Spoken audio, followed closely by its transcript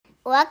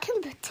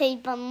Welcome to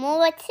the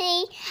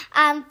Morty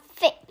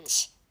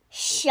Fitch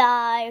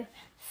show.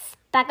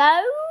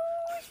 Spago.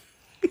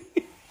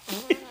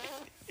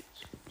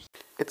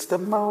 It's the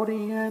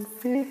Morty and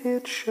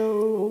Fitch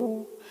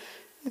show.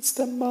 It's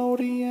the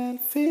Morty and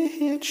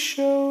Fitch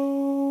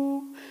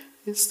show.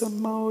 It's the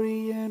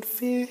Morty and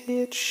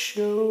Fitch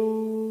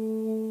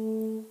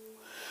show.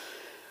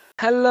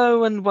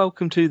 Hello and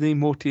welcome to the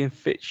Morty and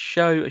Fitch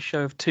show, a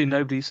show of two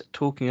nobodies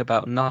talking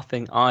about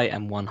nothing. I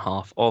am one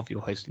half of your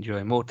host and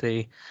duo,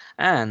 Morty,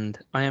 and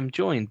I am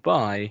joined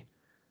by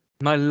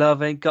my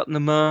love ain't got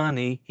no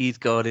money, he's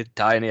got it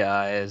tiny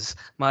eyes.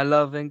 My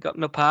love ain't got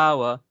no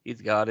power,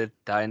 he's got it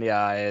tiny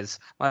eyes.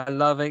 My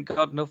love ain't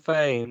got no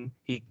fame,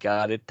 he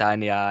got it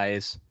tiny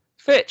eyes.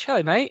 Fitch,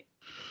 hello mate.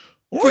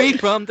 Free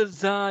from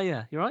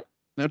desire. You right?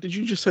 Now, did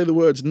you just say the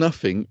words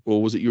nothing,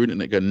 or was it your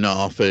internet going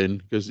nothing?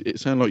 Because it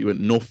sounded like you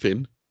went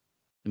nothing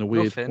in a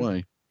weird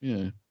way.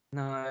 Yeah.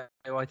 No,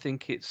 I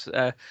think it's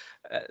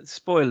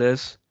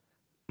spoilers.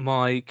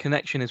 My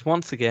connection is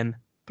once again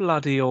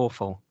bloody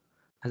awful,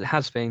 as it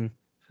has been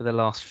for the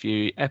last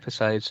few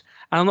episodes,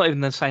 and I'm not even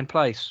in the same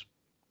place.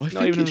 I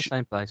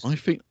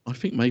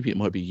think maybe it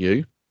might be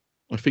you.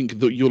 I think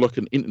that you're like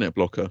an internet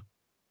blocker.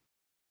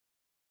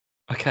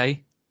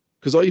 Okay.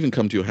 Because I even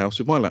come to your house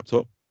with my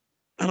laptop,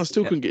 and I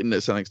still couldn't get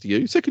internet next to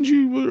you. Second,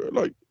 you were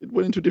like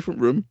went into a different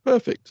room.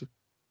 Perfect.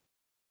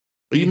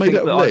 Are you made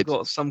out of lead? I've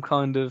got some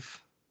kind of.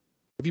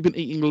 Have you been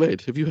eating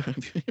lead? Have you Have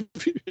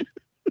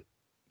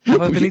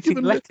I been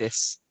eating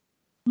lettuce?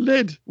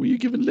 Lead? Were you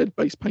given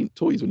lead-based paint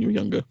toys when you were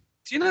younger?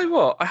 Do you know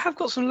what? I have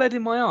got some lead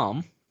in my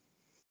arm,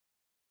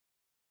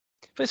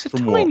 but it's a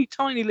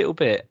tiny little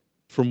bit.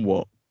 From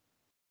what?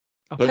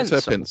 Don't say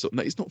a pencil.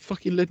 No, it's not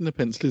fucking lead in a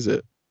pencil, is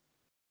it?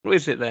 What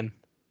is it then?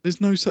 There's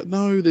no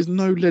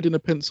lead in a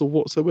pencil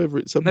whatsoever.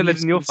 It's a no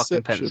lead in your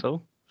fucking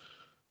pencil.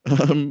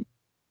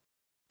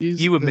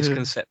 You were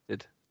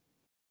misconcepted.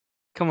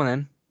 Come on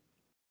then.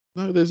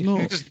 No, there's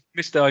not. Just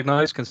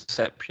misdiagnosed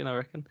conception, I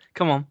reckon.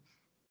 Come on.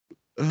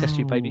 Test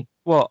you, baby.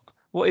 What?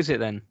 What is it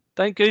then?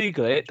 Don't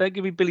Google it. Don't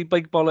give me Billy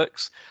Big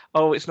Bollocks.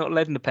 Oh, it's not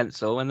lead in a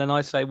pencil. And then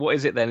I say, what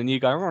is it then? And you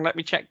go, let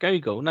me check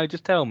Google. No,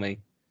 just tell me.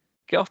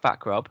 Get off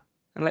back, Rob,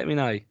 and let me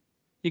know.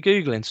 You're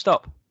Googling.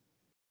 Stop.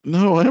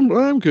 No, I am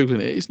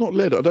Googling it. It's not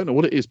lead. I don't know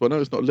what it is, but I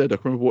know it's not lead. I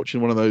can remember watching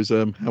one of those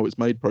how it's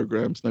made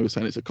programs. And they were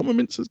saying it's a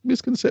common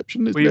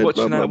misconception. Were you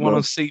watching that one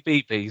on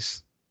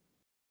CBeebies?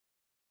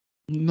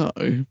 No.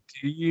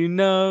 Do you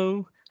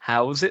know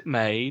how was it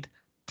made?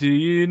 Do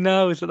you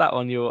know? Is it that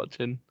one you're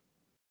watching?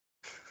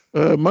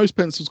 Most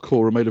pencils'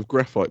 core are made of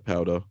graphite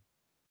powder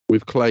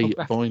with clay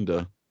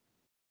binder.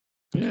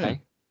 Okay. Yeah.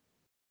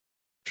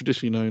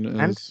 Traditionally known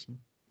as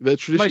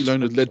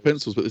lead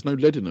pencils, but there's no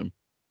lead in them.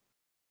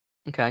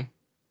 Okay.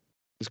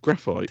 It's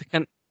graphite.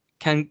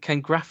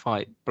 Can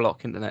graphite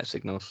block internet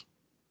signals?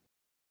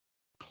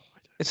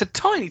 It's a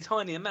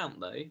tiny amount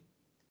though.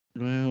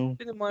 Well, it's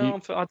been in my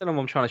arm for, I don't know what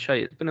I'm trying to show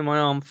you. It's been in my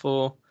arm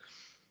for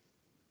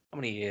how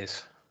many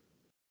years?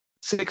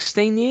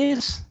 16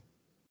 years?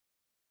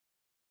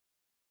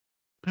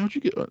 How'd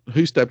you get that?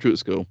 Who stabbed you at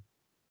school?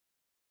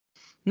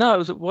 No, it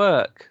was at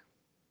work.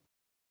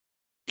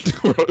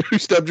 Who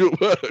stabbed you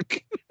at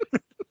work?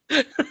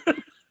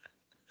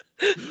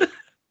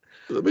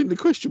 I mean, the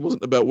question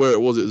wasn't about where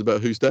it was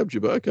about who stabbed you,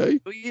 but okay.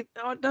 Well,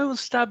 no one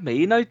stabbed me.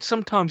 You know,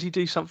 sometimes you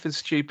do something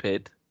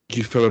stupid.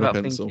 You fell on a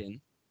pencil.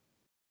 Thinking.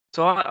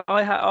 So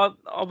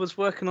I was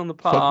working on the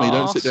pass. Fuck me,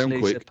 don't sit down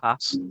quick.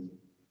 Pass.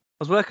 I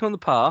was working on the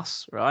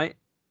pass, right?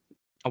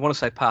 I want to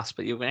say pass,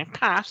 but you're going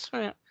pass,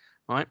 right?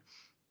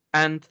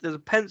 And there's a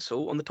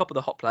pencil on the top of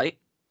the hot plate,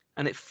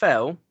 and it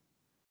fell.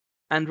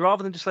 And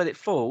rather than just let it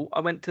fall, I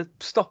went to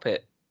stop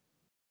it,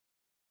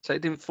 so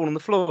it didn't fall on the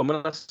floor. And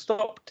when I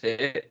stopped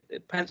it, the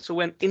pencil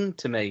went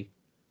into me.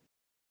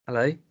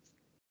 Hello?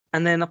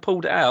 And then I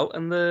pulled it out,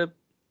 and the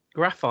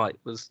graphite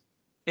was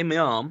in my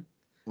arm.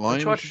 I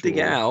tried to dig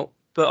it out,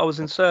 but I was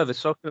in service,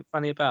 so I couldn't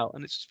fanny about.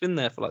 And it's just been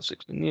there for like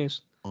 16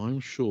 years. I'm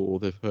sure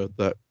they've heard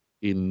that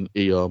in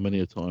ER many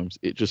a times.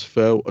 It just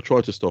fell. I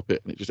tried to stop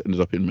it, and it just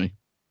ended up in me.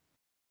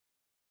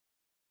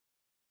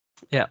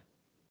 Yeah.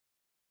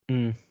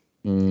 Yeah,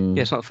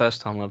 it's not the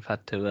first time I've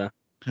had to...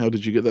 How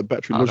did you get that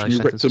battery lodged in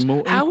your rectum,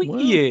 Morty? How are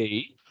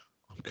you?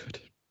 I'm good.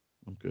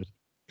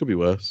 Could be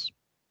worse.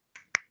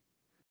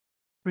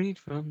 Read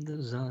from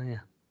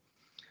desire.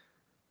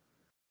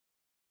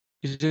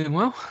 You doing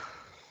well?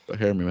 Got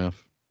hair in my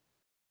mouth.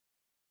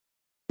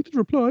 I did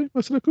reply.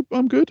 I said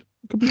I'm good.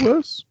 It could be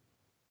worse.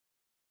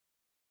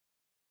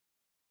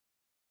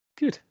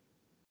 Good.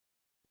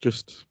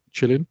 Just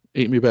chilling,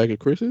 eating me a bag of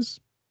crisps.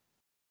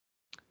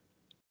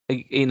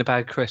 Eating a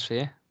bag of crisps,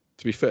 yeah?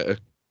 To be fair,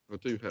 I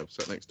do have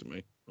sat next to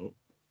me.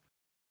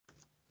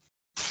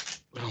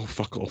 Oh,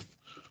 fuck off.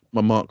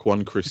 My Mark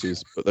 1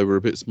 crisps, but they were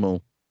a bit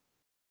small.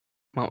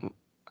 Oh,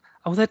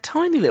 they're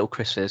tiny little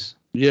crisps.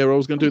 Yeah, I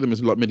was going to do them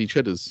as like mini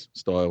cheddars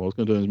style. I was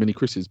going to do them as mini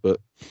crisps, but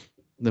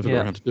never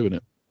got around to doing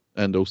it.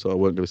 And also, I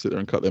weren't going to sit there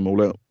and cut them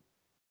all out.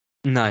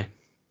 No.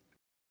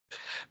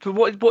 But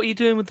what are you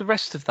doing with the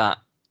rest of that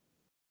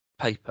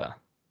paper?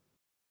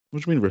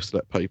 What do you mean, rest of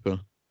that paper?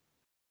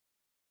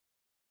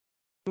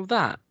 All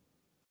that.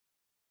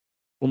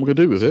 What am I going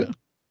to do with it?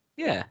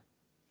 Yeah.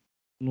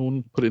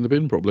 Put it in the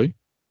bin, probably.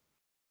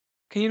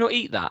 Can you not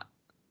eat that?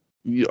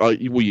 Well,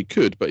 you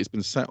could, but it's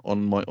been sat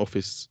on my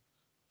office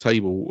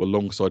table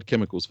alongside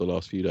chemicals for the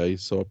last few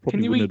days, so I Can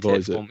probably you wouldn't eat it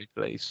advise for it. me,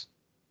 please?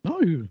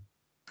 No,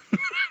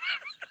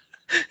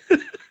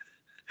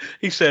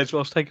 He says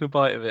whilst taking a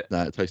bite of it.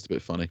 nah, it tastes a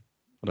bit funny.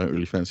 I don't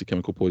really fancy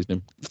chemical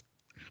poisoning.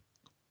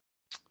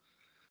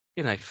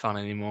 You're no fun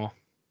anymore.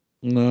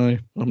 No,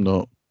 I'm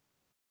not.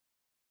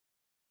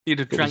 You'd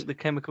have But drank the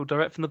chemical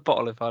direct from the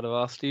bottle if I'd have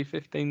asked you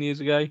 15 years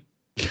ago.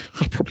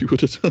 I probably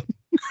would have done.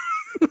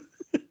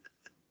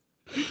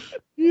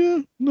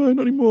 Yeah, no,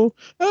 not anymore.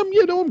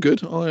 Yeah, no, I'm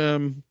good.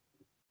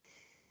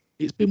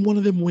 It's been one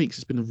of them weeks.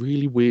 It's been a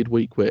really weird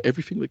week where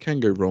everything that can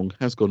go wrong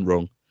has gone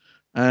wrong,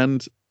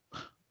 and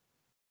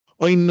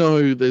I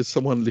know there's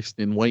someone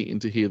listening waiting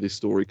to hear this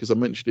story because I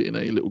mentioned it in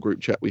a little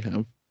group chat we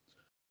have.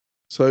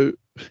 So,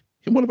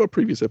 in one of our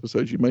previous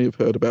episodes, you may have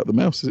heard about the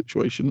mouse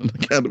situation and the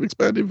can of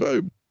expanding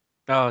foam.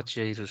 Oh,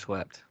 Jesus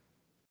wept.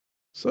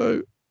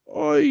 So,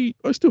 I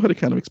still had a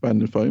can of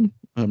expanding foam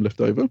left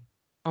over.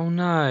 Oh,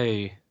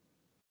 no.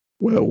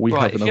 Well, we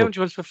Right, have if you another. haven't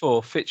joined us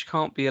before, Fitch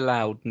can't be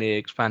allowed near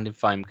expanding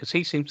foam because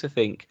he seems to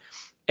think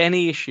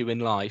any issue in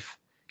life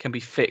can be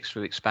fixed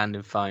with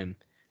expanding foam. Well,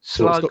 it's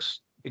not.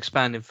 Slugs,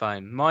 expanding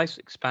foam. Mice,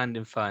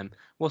 expanding foam.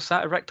 What's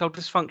that? Erectile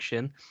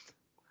dysfunction?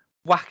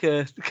 Whack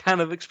a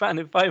can of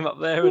expanding foam up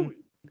there and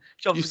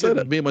jobs You are say good.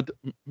 that me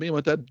and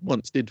my dad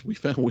once did. We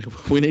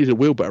needed a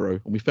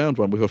wheelbarrow and we found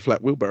one with a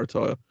flat wheelbarrow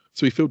tire.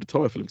 So we filled the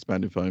tire full of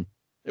expanding foam.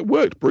 It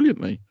worked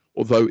brilliantly,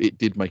 although it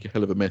did make a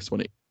hell of a mess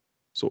when it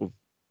sort of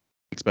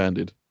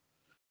expanded.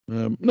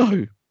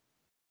 No,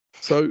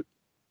 so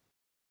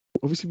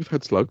obviously we've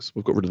had slugs.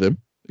 We've got rid of them.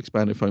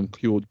 Expanding foam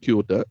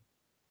cured that.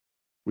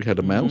 We had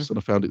a mouse and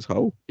I found its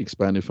hole.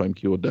 Expanding foam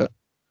cured that.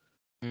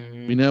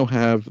 We now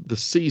have the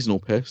seasonal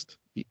pest,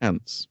 the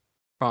ants.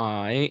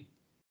 Right.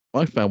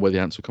 I found where the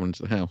ants were coming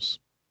into the house.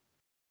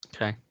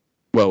 Okay.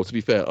 Well, to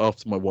be fair,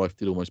 after my wife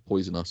did almost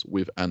poison us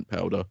with ant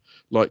powder,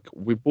 like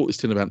we bought this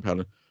tin of ant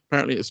powder.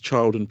 Apparently, it's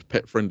child and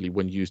pet friendly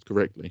when used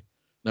correctly.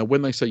 Now,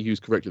 when they say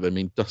used correctly, they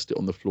mean dust it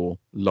on the floor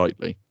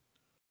lightly.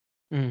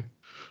 Mm.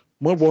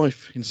 My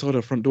wife, inside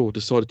our front door,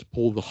 decided to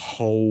pour the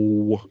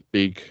whole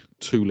big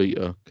 2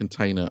 litre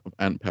container of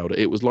ant powder.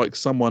 It was like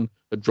someone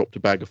had dropped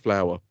a bag of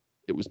flour.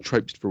 It was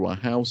traipsed through our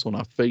house, on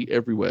our feet,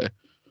 everywhere.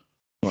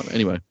 Right,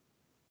 anyway,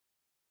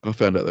 I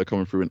found out they're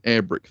coming through an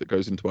air brick that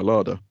goes into our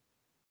larder.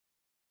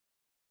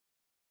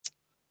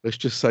 Let's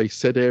just say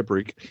said air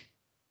brick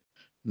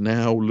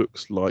now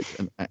looks like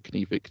an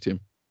acne victim.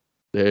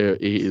 There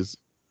is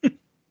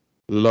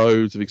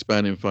loads of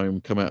expanding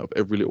foam come out of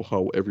every little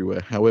hole everywhere.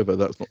 However,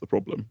 that's not the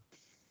problem.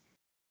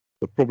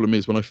 The problem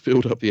is when I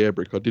filled up the air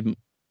brick, I didn't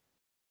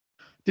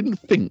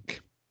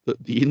think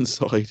that the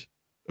inside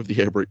of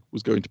the air brick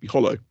was going to be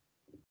hollow.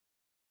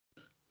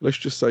 Let's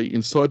just say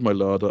inside my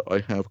larder, I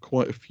have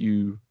quite a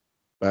few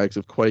bags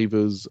of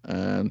quavers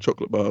and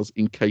chocolate bars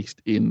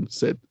encased in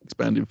said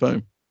expanding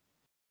foam.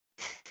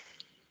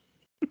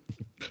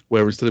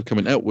 Where instead of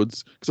coming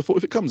outwards, because I thought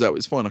if it comes out,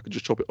 it's fine, I could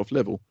just chop it off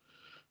level.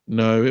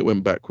 No, it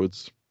went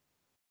backwards.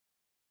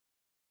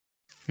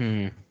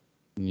 Yeah,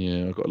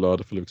 I got a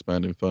larder full of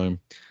expanding foam.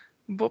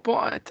 But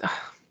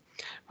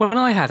when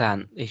I had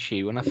ant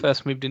issue when I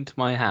first moved into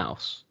my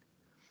house,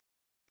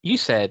 you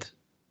said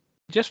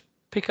just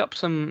pick up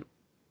some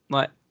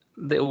like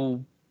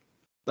little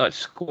like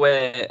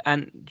square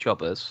ant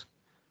jobbers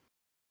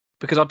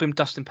because I've been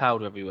dusting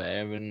powder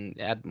everywhere and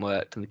it hadn't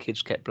worked and the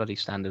kids kept bloody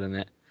standing in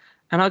it.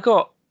 And I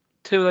got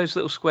 2 of those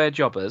little square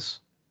jobbers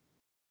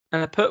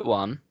and I put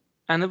one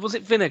and was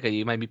it vinegar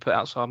you made me put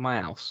outside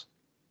my house?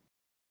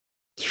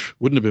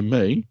 Wouldn't have been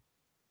me.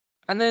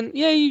 And then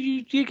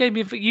you gave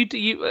me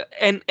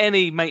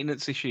any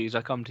maintenance issues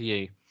I come to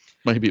you.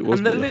 Maybe it was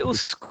And the me. little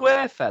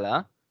square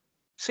fella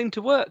seemed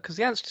to work because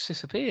the ants just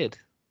disappeared.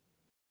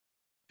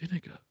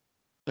 Vinegar.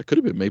 That could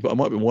have been me, but I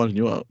might have been winding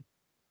you up.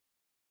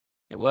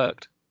 It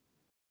worked.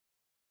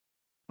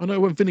 I know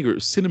it wasn't vinegar, it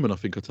was cinnamon, I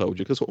think I told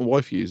you. That's what my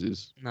wife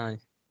uses. No.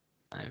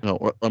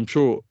 No, I'm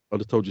sure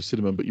I'd have told you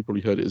cinnamon, but you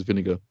probably heard it as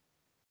vinegar.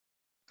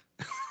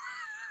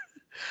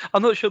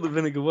 I'm not sure the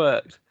vinegar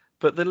worked,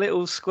 but the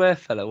little square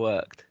fella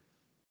worked.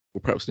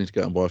 We'll perhaps need to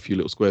go out and buy a few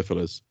little square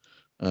fellas.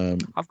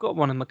 I've got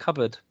one in my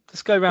cupboard.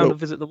 Let's go round and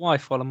visit the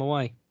wife while I'm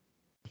away.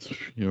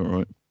 You're all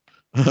right.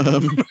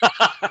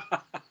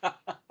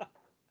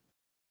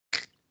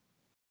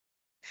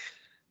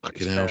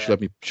 Fucking hell, should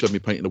have me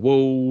painting the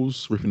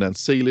walls, ripping down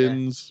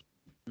ceilings.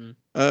 Yeah.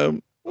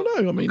 Well,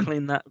 no, I mean,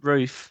 clean that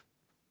roof.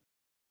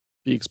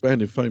 The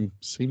expanding foam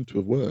seemed to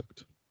have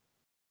worked.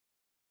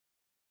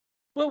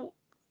 Well,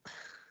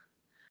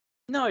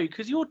 no,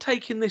 because you're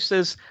taking this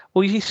as,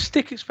 well, you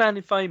stick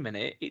expanding foam in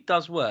it, it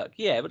does work.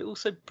 Yeah, but it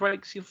also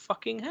breaks your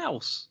fucking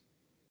house.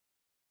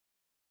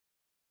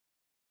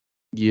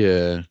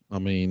 Yeah, I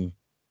mean,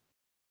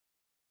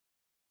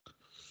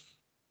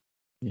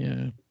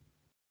 yeah.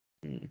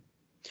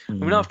 I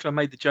mean, after I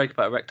made the joke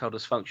about erectile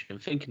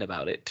dysfunction, thinking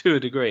about it, to a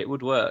degree, it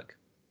would work.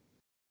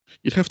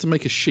 You'd have to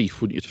make a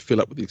sheath, wouldn't you, to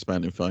fill up with the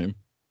expanding foam?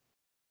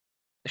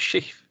 A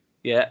sheath,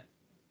 yeah.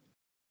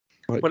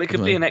 Like, Well, it I could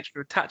don't be know. an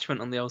extra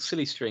attachment on the old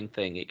silly string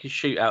thing. It could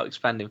shoot out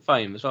expanding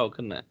foam as well,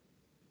 couldn't it?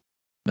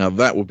 Now,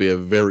 that would be a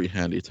very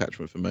handy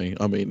attachment for me.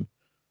 I mean,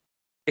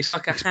 It's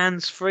like a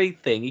hands-free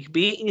thing. You could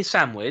be eating your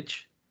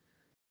sandwich,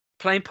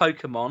 playing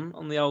Pokemon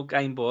on the old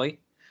Game Boy,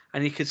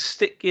 and you could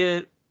stick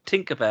your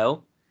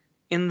Tinkerbell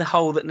in the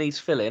hole that needs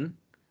filling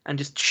and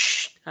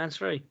just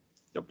hands-free.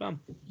 Job done.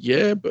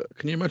 yeah, but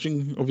can you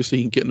imagine,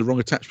 obviously, getting the wrong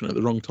attachment at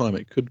the wrong time?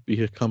 It could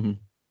become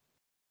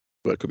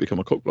a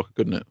cock blocker,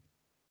 couldn't it?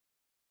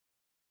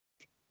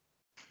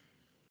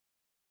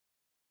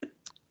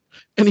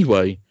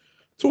 Anyway,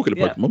 talking of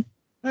Yeah. Pokemon,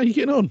 how are you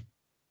getting on?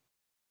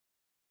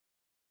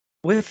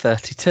 We're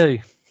 32.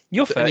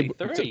 You're To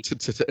 33.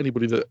 to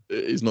anybody that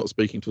is not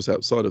speaking to us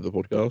outside of the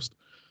podcast,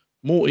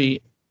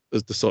 Morty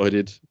has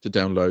decided to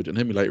download an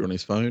emulator on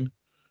his phone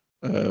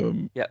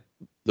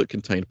that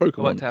contained I worked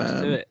Pokemon. out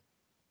how to do it.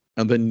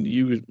 And then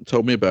you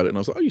told me about it, and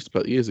I was like, I used to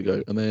play it years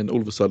ago. And then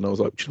all of a sudden, I was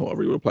like, do you know what? I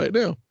really want to play it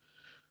now.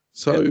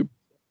 So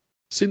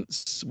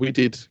since we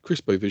did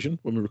Crispo Vision,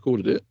 when we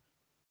recorded it,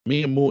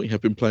 me and Morty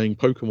have been playing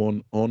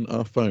Pokemon on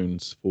our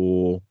phones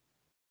for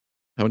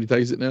how many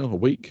days is it now? A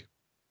week?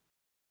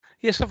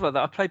 Yeah, stuff like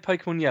that. I played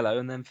Pokemon Yellow,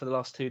 and then for the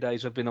last 2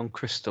 days, I've been on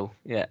Crystal.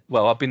 Yeah.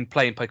 Well, I've been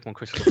playing Pokemon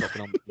Crystal, but I've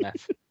been on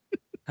Meth.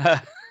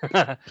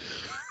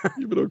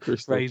 You've been on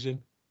Crystal.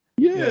 Raisin.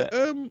 Yeah.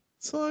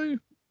 So,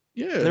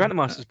 yeah. The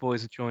Randomizers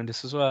boys have joined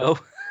us as well.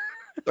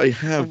 They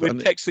have. We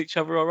text each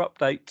other our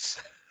updates.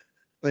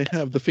 They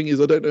have. The thing is,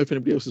 I don't know if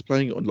anybody else is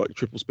playing it on like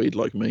triple speed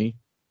like me.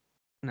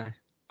 No,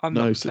 I'm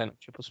not playing at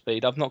triple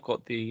speed. I've not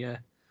got the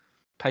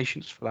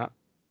patience for that.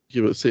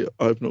 Yeah, but see,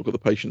 I've not got the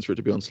patience for it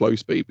to be on slow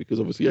speed because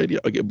obviously I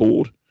get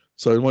bored.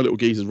 So my little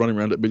geezer's running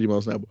around at a million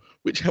miles an hour,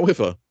 which,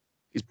 however,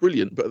 is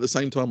brilliant. But at the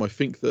same time, I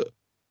think that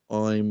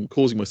I'm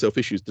causing myself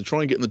issues. To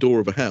try and get in the door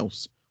of a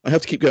house, I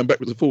have to keep going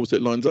backwards and forwards so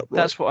it lines up right.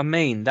 That's what I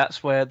mean.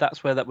 That's where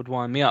that would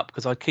wind me up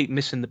because I keep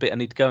missing the bit I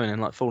need to go in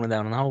and like falling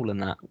down in a hole in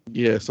that.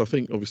 Yes, I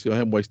think obviously I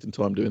am wasting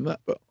time doing that.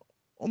 But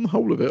on the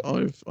whole of it,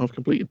 I've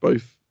completed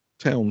both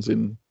towns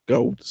in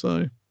gold. So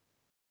I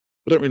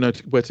don't really know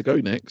where to go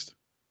next.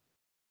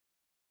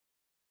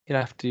 You'd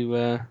have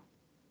to.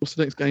 What's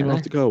the next game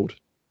after gold?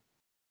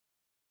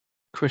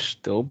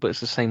 Crystal, but it's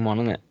the same one,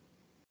 isn't it?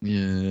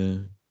 Yeah.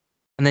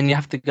 And then you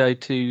have to go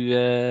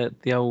to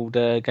the old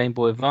Game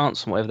Boy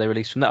Advance and whatever they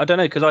released from that. I don't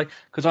know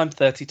because I'm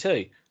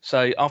 32.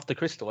 So after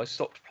Crystal, I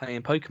stopped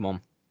playing Pokemon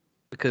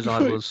because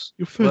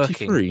You're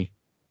 33. Working.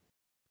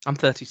 I'm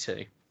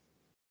 32.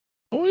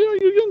 Oh yeah,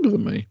 you're younger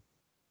than me.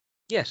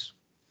 Yes.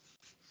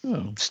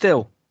 Oh.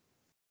 Still.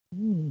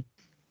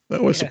 That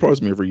always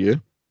surprises me every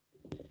year.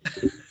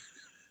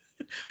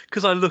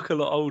 Because I look a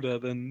lot older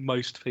than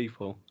most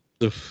people.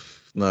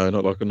 No,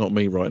 not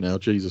me right now.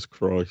 Jesus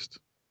Christ.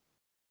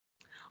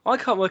 I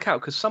can't work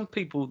out because some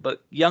people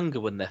look younger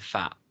when they're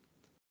fat.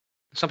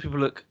 Some people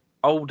look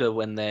older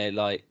when they're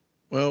like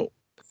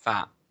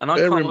fat. And I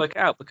can't work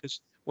out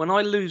because when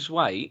I lose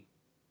weight,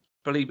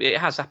 believe it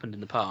has happened in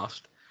the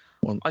past.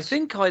 Once. I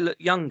think I look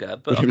younger,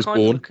 but I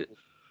kind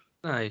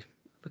of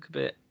look a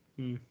bit.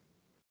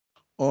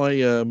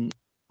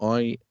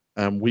 I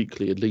am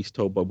weekly at least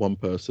told by one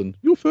person,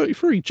 "You're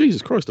 33."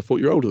 Jesus Christ, I thought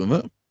you were older than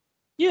that.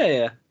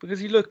 Yeah,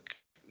 because you look,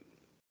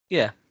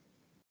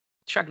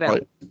 shagged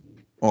out.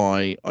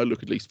 I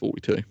look at least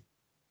 42.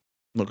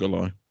 Not gonna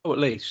lie. Oh, at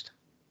least.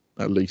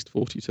 At least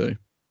 42.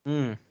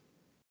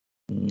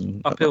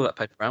 I'll peel that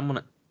paper around, won't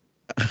it?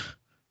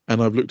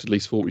 And I've looked at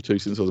least 42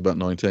 since I was about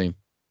 19.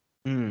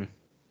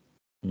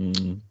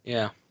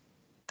 Yeah,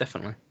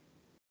 definitely.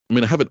 I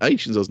mean, I haven't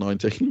aged since I was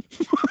 19.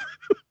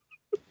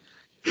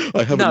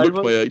 I haven't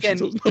looked my age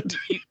since I was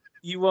 19.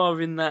 You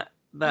are in that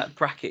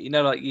bracket,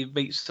 like you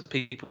meet some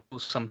people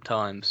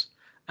sometimes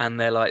and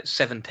they're like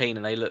 17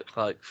 and they look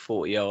like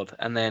 40 odd,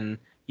 and then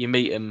you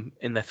meet them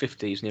in their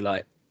 50s and you're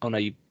like, oh no,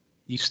 you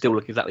still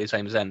look exactly the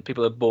same as them.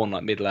 People are born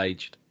like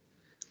middle-aged.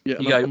 Yeah,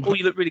 you go,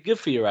 you look really good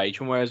for your age,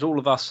 and whereas all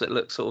of us that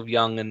look sort of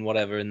young and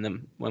whatever in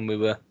them when we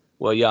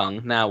were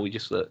young, now we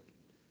just look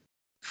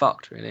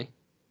fucked, really.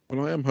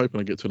 Well, I am hoping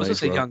I get to an age. I was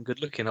going to say young,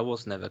 good looking. I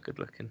was never good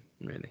looking,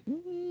 really.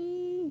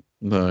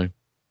 No.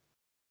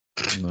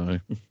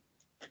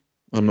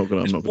 I'm not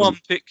gonna. One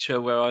picture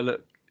where I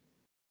look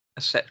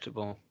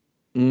acceptable.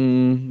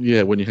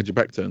 Yeah, when you had your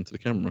back turned to the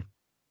camera.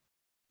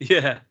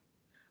 Yeah,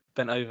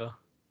 bent over.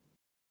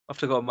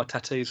 After I got my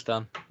tattoos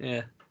done.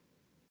 Yeah,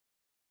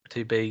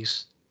 2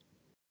 Bs.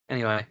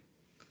 Anyway.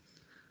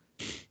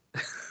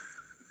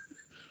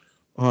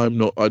 I'm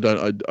not. I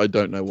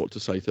don't know what to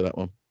say to that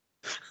one.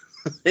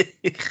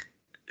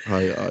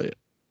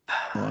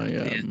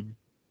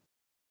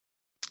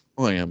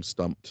 I am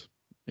stumped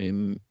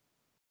in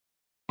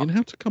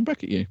how to come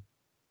back at you.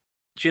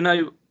 Do you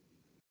know?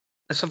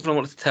 There's something I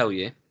wanted to tell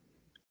you,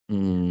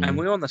 and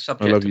we're on the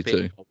subject. I love you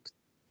too.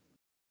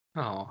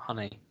 Oh,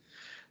 honey,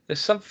 there's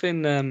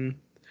something.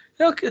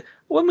 Okay,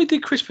 when we do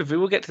crisp review,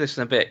 we'll get to this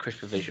in a bit,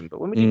 crisp revision. But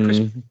when we do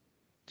crisp,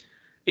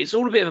 it's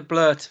all a bit of a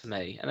blur to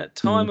me. And at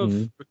time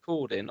of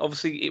recording,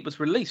 obviously it was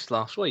released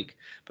last week,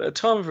 but at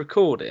time of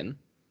recording,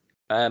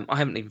 I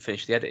haven't even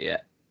finished the edit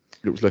yet.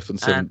 It was less than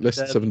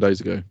 7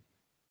 days ago.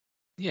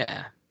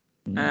 Yeah,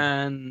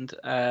 and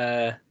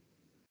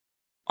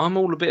I'm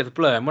all a bit of a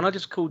blur. And when I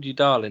just called you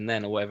darling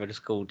then, or whatever I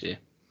just called you,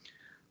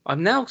 I've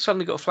now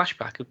suddenly got a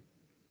flashback of,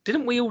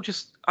 didn't we all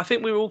just, I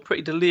think we were all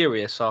pretty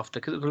delirious after,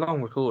 because it was a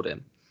long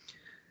recording.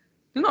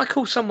 Didn't I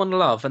call someone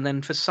love, and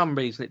then for some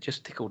reason it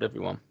just tickled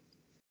everyone?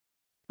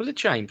 Was it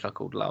James I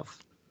called love?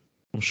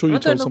 I'm sure you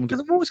told someone. Because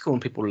I'm always calling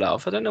people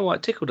love. I don't know why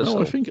it tickled us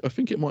all. I think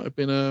it might have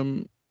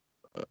been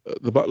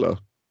the butler.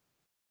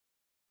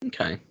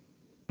 Okay.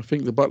 I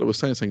think the butler was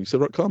saying something. You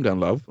said, right, calm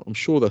down, love. I'm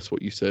sure that's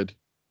what you said.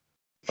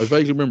 I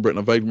vaguely remember it, and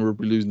I vaguely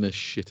remember losing their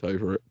shit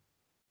over it.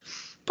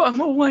 But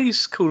I'm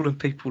always calling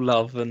people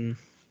love, and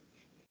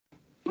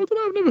I don't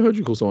know. I've never heard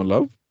you call someone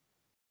love.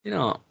 You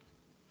know,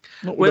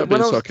 not when I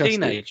was sarcastic. a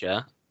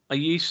teenager, I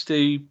used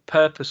to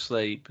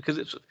purposely,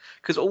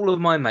 because all of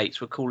my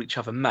mates would call each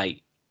other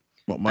mate.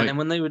 What, mate? And then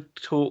when they would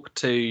talk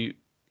to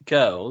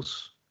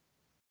girls,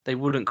 they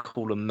wouldn't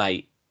call them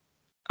mate.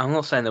 I'm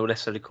not saying they would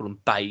necessarily call them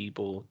babe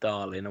or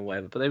darling or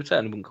whatever, but they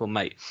certainly wouldn't call them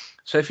mate.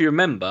 So if you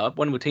remember,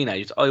 when we were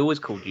teenagers, I always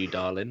called you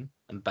darling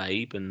and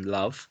babe and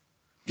love.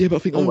 Yeah, but I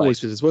think I always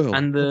did as well.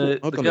 And the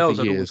girls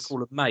I'd always call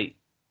them mate.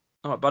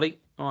 All right, buddy.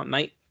 All right,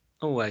 mate.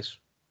 Always.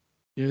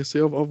 Yeah, see,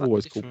 I've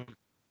always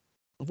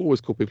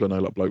called people I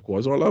know like bloke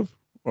wise. All right, love.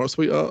 All right,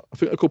 sweetheart. I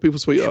think I call people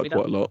sweetheart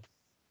quite a lot.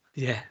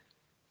 Yeah.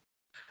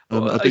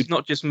 Well, it's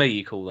not just me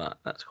you call that.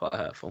 That's quite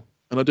hurtful.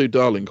 And I do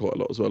darling quite a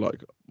lot as well.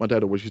 Like, my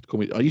dad always used to call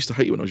me, I used to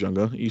hate it when I was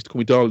younger. He used to call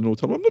me darling all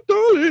the time. I'm not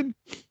darling.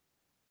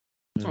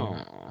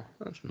 Oh,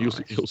 that's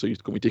nice. He also used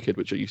to call me dickhead,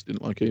 which I used to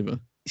didn't like either.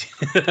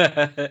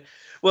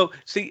 Well,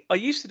 see, I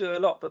used to do it a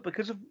lot, but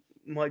because of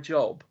my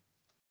job,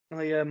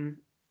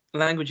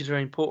 language is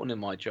very important in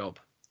my job.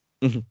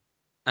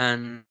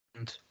 And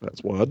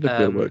that's why I'd never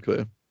be able to work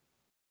there.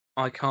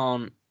 I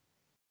can't,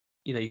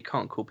 you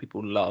can't call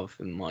people love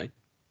in my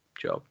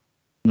job.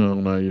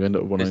 No, you end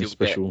up with one of those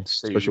special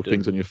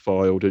things on your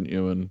file, didn't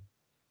you? And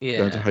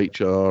going to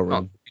HR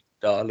and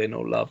darling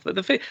or love. But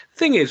the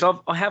thing is,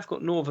 I have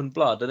got northern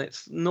blood, and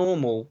it's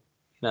normal,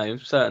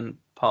 certain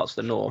parts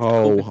of the north.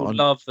 Call people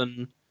love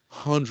and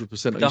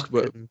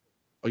 100%.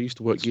 I used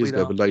to work years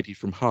ago with a lady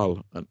from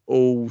Hull, and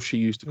all she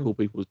used to call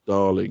people was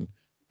darling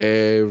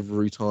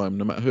every time,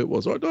 no matter who it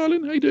was. All right,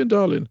 darling, how you doing,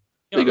 darling?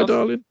 There you go,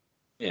 darling.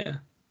 Yeah.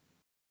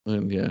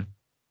 And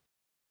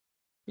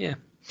yeah.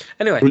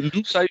 Anyway,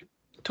 so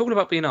talking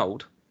about being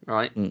old,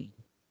 right?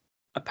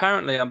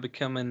 Apparently, I'm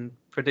becoming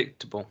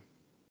predictable.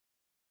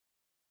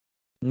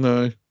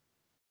 No.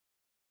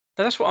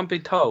 That's what I'm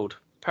being told.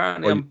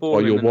 Apparently, I'm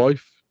boring. By your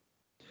wife?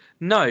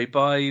 No,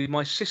 by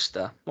my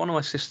sister. One of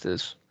my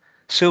sisters,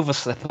 Silver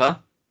Slipper.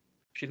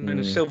 She's known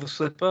as Silver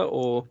Slipper,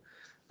 or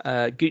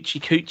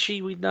Gucci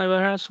Coochie. We know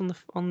her as on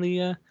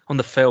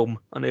the film.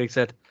 I know he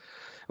said.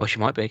 Well, she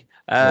might be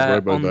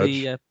on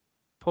the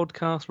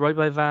podcast.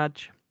 Robo Vag,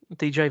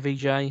 DJ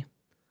VJ,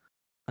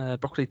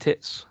 Broccoli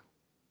Tits,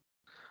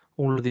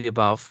 all of the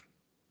above.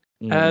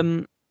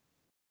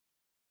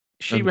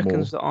 She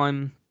reckons that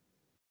I'm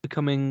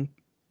becoming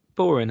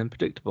boring and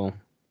predictable.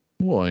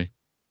 Why?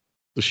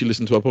 Does she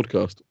listen to our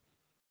podcast?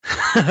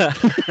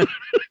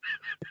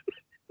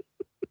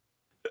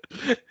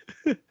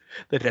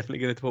 They're definitely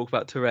going to talk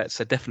about Tourette's.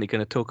 They're definitely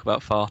going to talk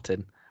about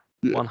farting.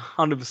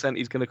 100%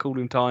 he's going to call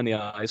him Tiny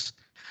Eyes.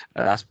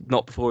 That's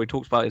not before he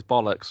talks about his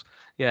bollocks.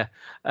 Yeah.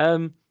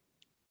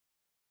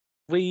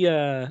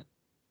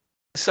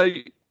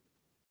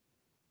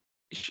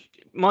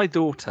 My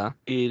daughter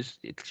is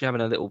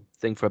having a little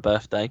thing for her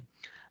birthday,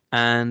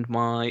 and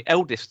my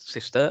eldest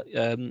sister,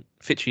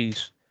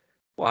 Fitchy's,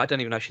 well, I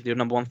don't even know if she's your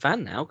number one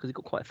fan now, because he's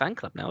got quite a fan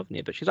club now, haven't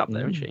he? But she's up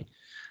there, isn't she?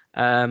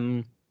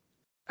 Her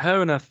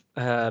and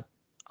her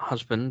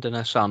husband and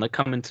her son are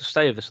coming to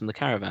stay with us in the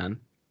caravan.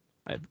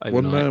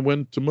 One man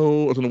went to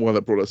mow. I don't know why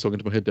that brought that song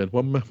into my head then.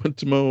 One man went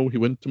to mow. He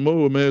went to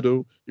mow a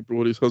meadow. He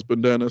brought his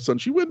husband and her son.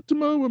 She went to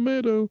mow a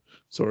meadow.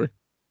 Sorry.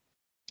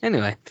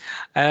 Anyway,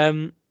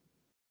 and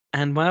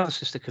my other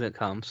sister couldn't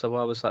come, so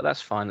I was like,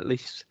 that's fine. At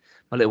least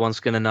my little one's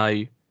going to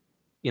know,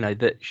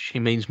 that she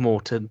means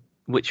more to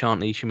which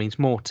auntie she means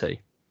more to.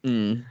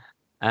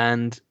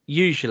 And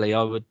usually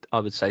I would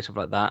say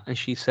something like that, and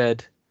she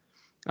said,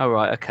 "All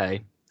right,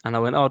 okay." And I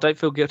went, "Oh, don't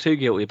feel too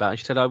guilty about it." And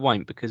she said, "I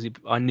won't, because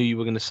I knew you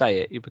were going to say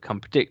it. You become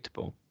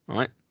predictable,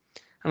 right?"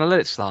 And I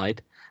let it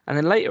slide. And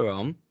then later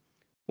on,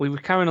 we were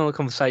carrying on the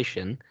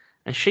conversation,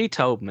 and she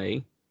told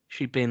me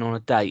she'd been on a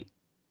date.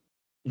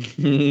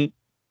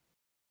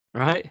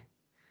 Right?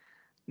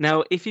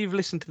 Now, if you've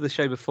listened to the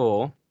show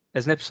before,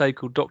 there's an episode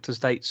called Doctor's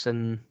Dates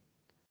and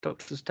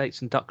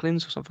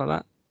Ducklings or something like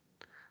that.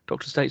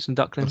 Doctor's Dates and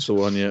Ducklings. That's the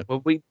one, yeah.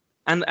 Well,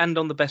 and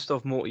on the Best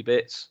of Morty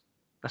Bits.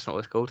 That's not what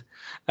it's called.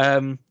 You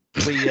haven't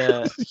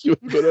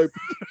got open.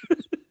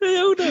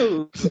 Oh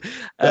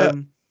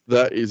no.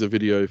 That is a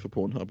video for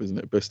Pornhub, isn't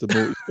it? Best of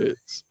Morty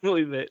Fitch.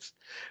 Morty Fitch.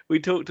 We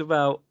talked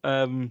about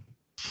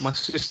my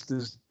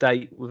sister's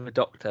date with a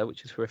doctor,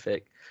 which is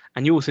horrific,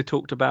 and you also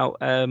talked about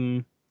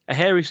a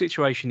hairy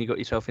situation you got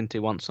yourself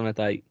into once on a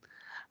date.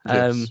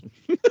 Yes.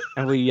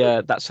 And we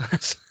that's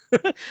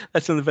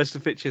that's on the best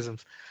of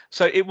Fitchisms.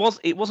 So it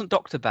wasn't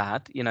Doctor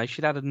Bad, you know.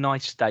 She'd had a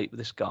nice date with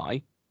this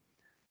guy,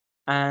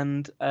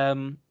 and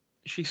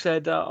she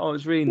said, "Oh, it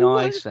was really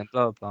nice," and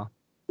blah blah.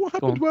 What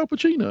Go happened to Al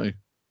Pacino?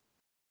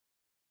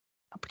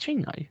 Al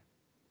Pacino.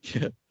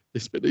 Yeah,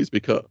 this bit needs to be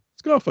cut.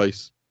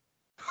 Scarface.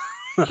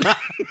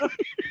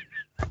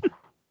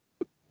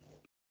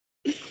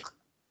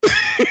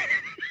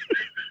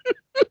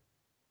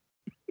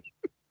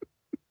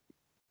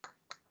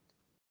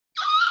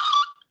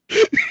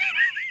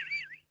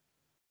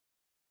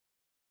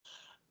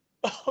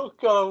 Oh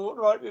God, I walked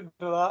right into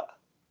that.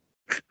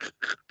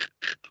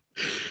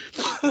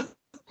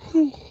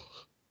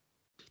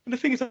 And the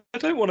thing is, I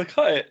don't want to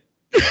cut it.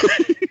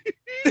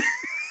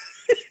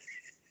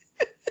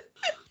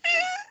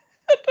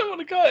 I don't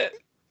want to cut it.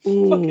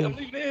 Fuck it, I'm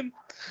leaving it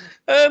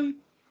in.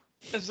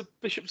 As the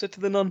bishop said to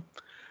the nun.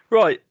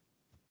 Right.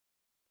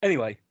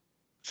 Anyway,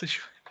 so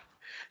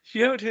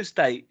she went to his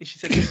date and she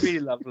said he's really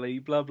lovely,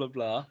 blah blah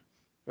blah.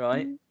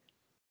 Right.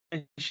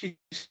 And she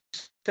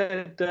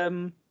said,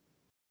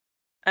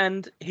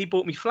 and he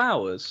bought me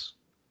flowers.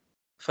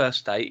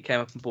 First date, he came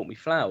up and bought me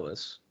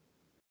flowers.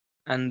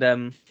 And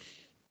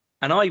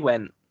I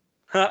went,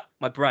 huh,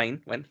 my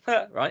brain went,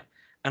 huh, right?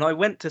 And I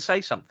went to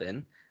say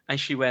something, and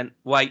she went,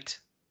 wait.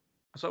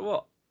 I was like,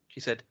 what?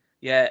 She said,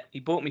 yeah, he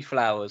bought me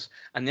flowers,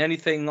 and the only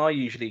thing I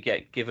usually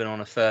get given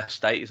on a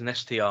first date is an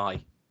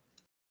STI.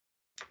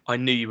 I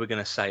knew you were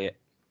going to say it.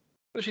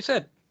 What she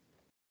said.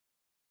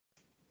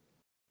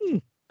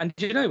 And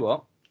do you know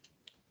what?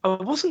 I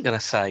wasn't going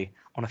to say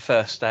on a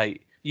first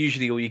date,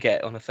 usually all you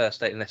get on a first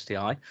date is an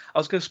STI. I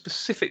was going to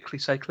specifically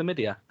say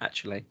chlamydia,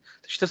 actually.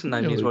 She doesn't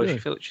know me as well as she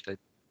feels she did.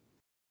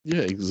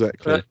 Yeah,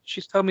 exactly. But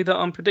she's told me that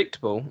I'm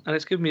predictable, and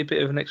it's given me a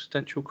bit of an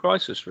existential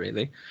crisis,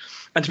 really.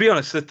 And to be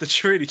honest,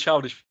 the really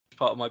childish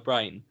part of my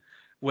brain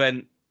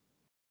went,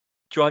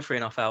 drive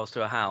 3.5 hours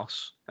to a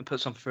house and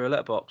put something through a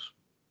letterbox.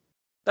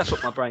 That's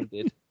what my brain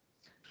did.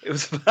 It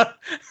was about...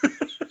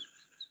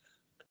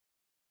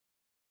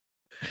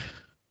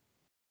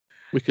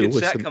 We could Didn't see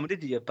always that coming,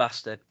 did you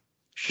bastard?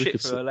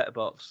 Shit through a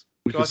letterbox.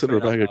 We could send her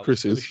a bag of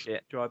Chris's.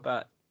 Shit, drive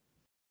back.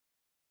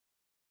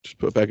 Just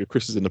put a bag of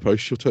Chris's in the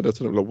post. She'll turn out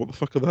to them like, what the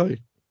fuck are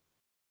they?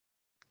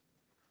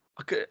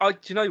 Do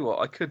you know what?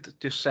 I could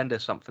just send her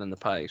something in the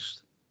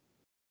post,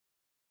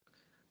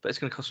 but it's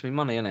going to cost me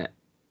money, innit?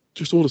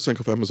 Just order something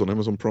off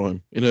Amazon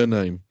Prime, in her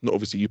name. Not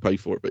obviously you pay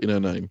for it, but in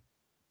her name.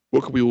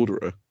 What could we order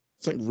her?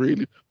 Something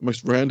really, the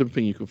most random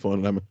thing you can find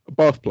on Amazon. A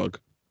bath plug.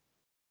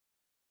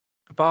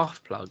 A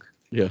bath plug?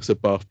 Yeah, it's a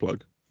bath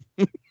plug.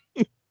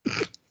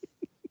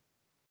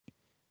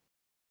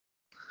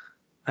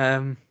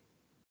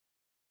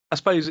 I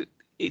suppose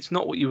it's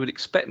not what you would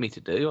expect me to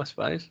do, I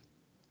suppose.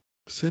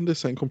 Send her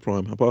something on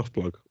Prime, a bath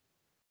plug.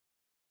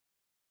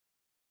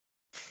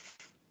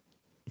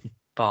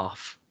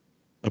 Bath.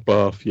 A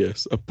bath,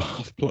 yes, a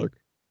bath plug.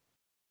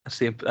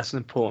 That's an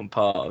important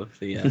part of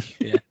the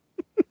yeah.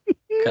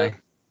 Okay.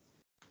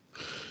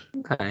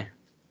 Okay.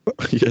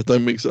 Yeah,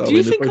 don't mix it up. Do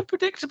you think I'm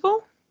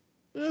predictable?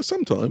 Yeah,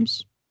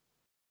 sometimes.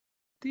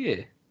 Do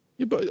you?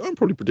 Yeah, but I'm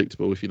probably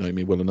predictable if you know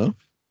me well enough.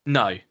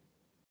 No.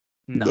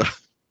 No.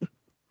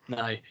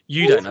 No.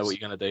 You don't know what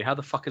you're going to do. How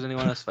the fuck is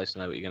anyone else supposed to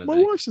know what you're going to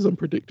do? My wife says I'm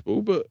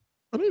predictable, but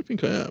I don't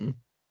think I am.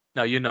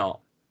 No, you're not.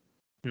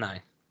 No.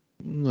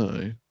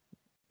 No.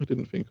 I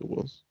didn't think I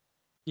was.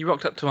 You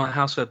rocked up to my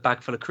house with a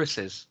bag full of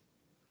Chris's.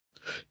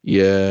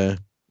 Yeah.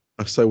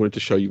 I so wanted to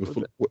show you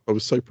before. I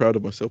was so proud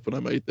of myself when I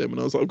made them,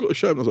 and I was like, I've got to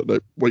show them. I was like, no,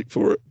 wait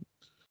for it.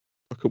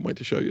 I couldn't wait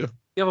to show you.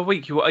 The other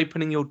week, you were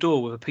opening your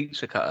door with a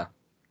pizza cutter.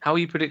 How are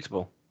you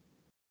predictable?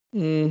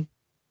 Yeah,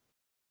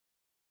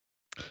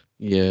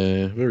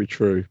 very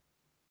true.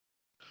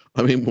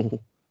 I mean, more.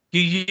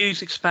 You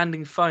use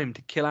expanding foam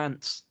to kill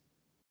ants.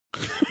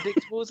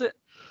 Predictable, is it?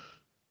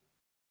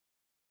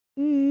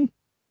 I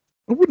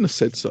wouldn't have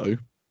said so.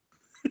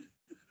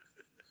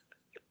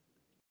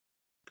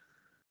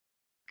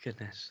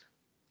 Goodness.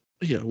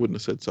 Yeah, I wouldn't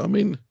have said so. I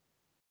mean,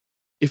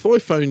 if I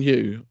phone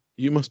you,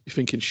 you must be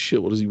thinking,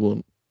 shit, what does he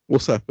want?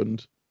 What's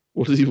happened?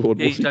 What does he want?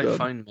 Yeah, What's you he don't done?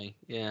 phone me.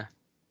 Yeah.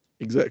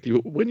 Exactly.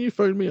 But when you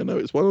phone me, I know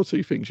it's one or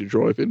two things. You're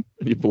driving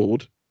and you're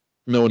bored.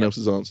 No one else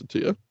has answered to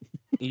you.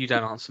 You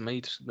don't answer me.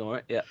 Just ignore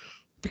it. Yeah.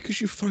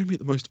 Because you phone me at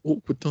the most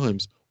awkward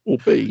times. Or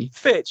B.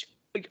 Fitch,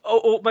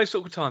 most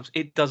awkward times,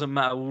 it doesn't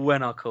matter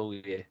when I call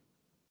you.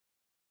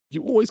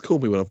 You always call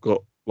me when I've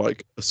got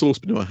like a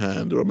saucepan in my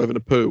hand, or I'm having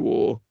a poo,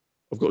 or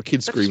I've got a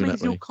kid screaming that at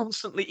means me. You're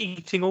constantly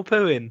eating or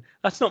pooing.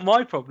 That's not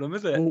my problem,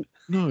 is it? Well,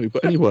 no,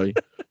 but anyway.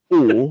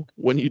 Or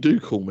when you do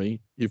call me,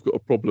 you've got a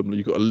problem,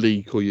 you've got a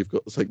leak, or you've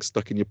got something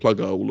stuck in your plug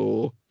hole,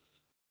 or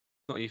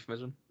not a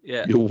euphemism.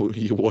 Yeah.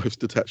 Your wife's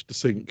detached the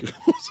sink.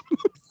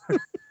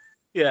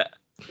 Yeah.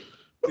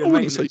 I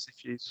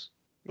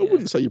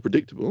wouldn't say you're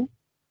predictable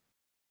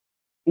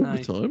all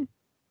the time.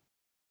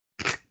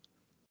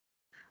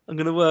 I'm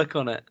gonna work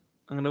on it.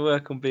 I'm gonna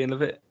work on being a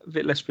bit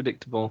less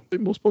predictable. A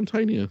bit more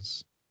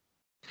spontaneous.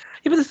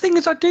 Yeah, but the thing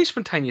is, I do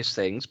spontaneous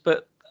things,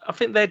 but I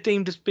think they're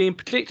deemed as being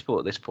predictable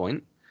at this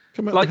point.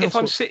 Come out Like the if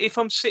house. if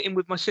I'm sitting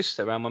with my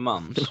sister around my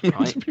mum's, I mean,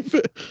 right? to be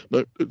fair,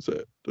 no, don't say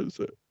it. Don't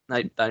say it.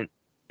 No, don't.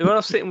 When I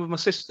was sitting with my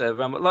sister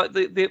around, like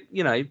the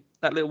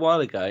that little while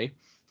ago,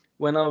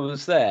 when I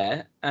was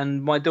there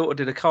and my daughter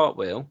did a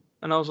cartwheel,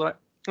 and I was like,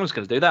 I'm just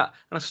going to do that,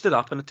 and I stood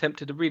up and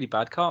attempted a really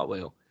bad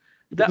cartwheel.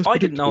 But that's I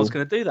didn't know I was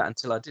predictable. going to do that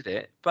until I did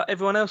it, but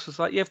everyone else was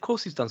like, yeah, of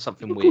course he's done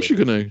something Of weird. course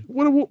you're going to.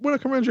 When I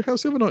come around your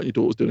house the other night and your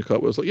daughter was doing a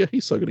cartwheel, I was like, yeah,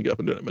 he's so going to get up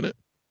and do it in a minute.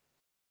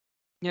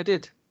 Yeah, I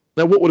did.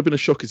 Now, what would have been a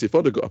shock is if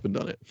I'd have got up and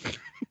done it.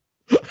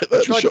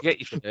 I tried to get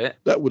you to do it.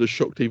 That would have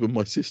shocked even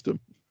my system.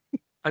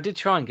 I did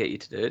try and get you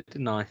to do it,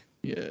 didn't I?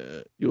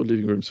 Yeah, your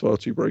living room's far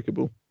too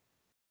breakable.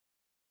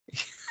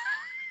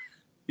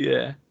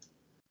 Yeah.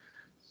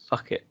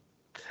 Fuck it.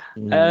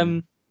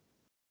 Well,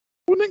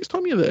 next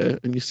time you're there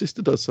and your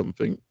sister does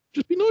something,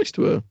 just be nice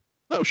to her.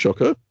 That'll shock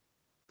her.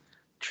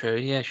 True.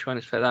 Yeah, she won't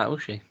expect that, will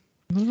she?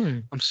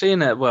 No. I'm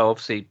seeing her. Well,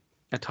 obviously,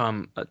 at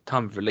time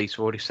of release, I've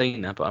already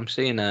seen her, but I'm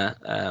seeing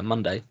her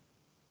Monday.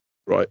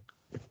 Right.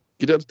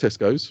 Get out to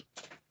Tesco's,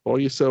 buy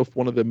yourself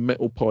one of them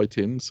metal pie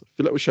tins,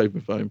 fill it with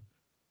shaving foam,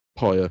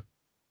 pie her.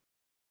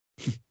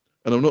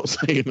 And I'm not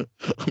saying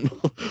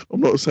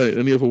it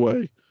any other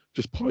way.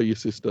 Just pie your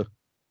sister.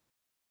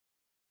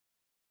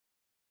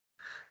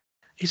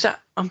 Is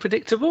that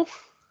unpredictable?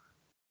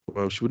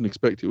 Well, she wouldn't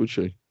expect it, would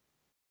she?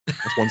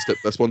 That's one step.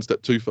 That's one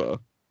step too far.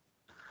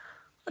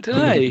 I don't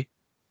know.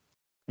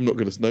 I'm not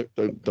going to. No,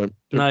 don't.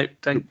 No,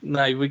 don't.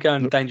 No, we're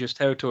going dangerous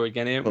territory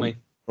again, aren't we?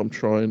 I'm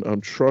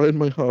trying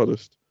my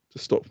hardest to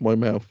stop my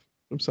mouth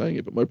from saying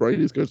it, but my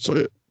brain is going,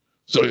 say it.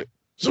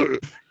 I'm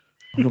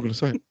not going to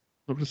say it. I'm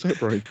not going to say it,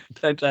 brain.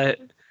 Don't say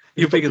it.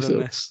 You're bigger than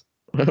this.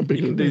 I am bigger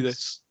You can than do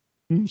this.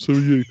 this. So are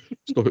you.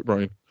 Stop it,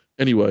 brain.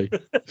 Anyway.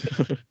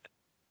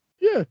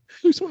 Yeah,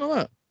 do something like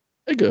that.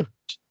 Edgar.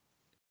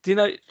 Do you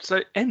know?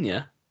 So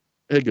Enya.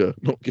 Edgar,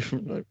 not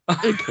given. No.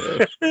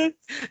 Edgar.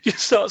 Just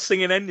start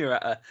singing Enya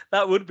at her.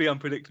 That would be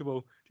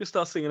unpredictable. Just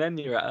start singing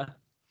Enya at her.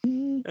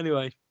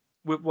 Anyway,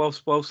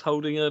 whilst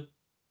holding a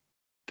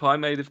pie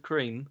made of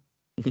cream.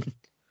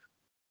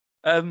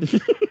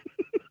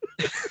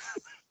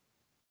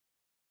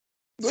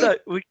 So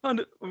we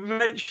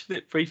mentioned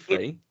it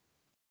briefly.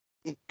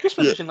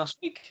 Christmas vision last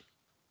week.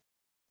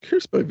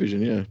 Crispo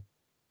vision, yeah.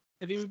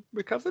 Have you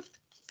recovered?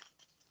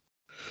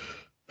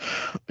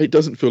 It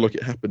doesn't feel like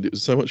it happened. It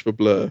was so much of a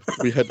blur.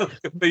 We had a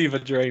fever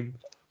dream.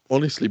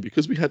 Honestly,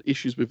 because we had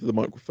issues with the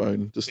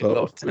microphone to start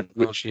off with,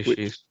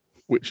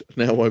 which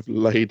now I've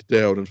laid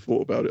down and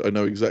thought about it. I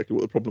know exactly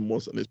what the problem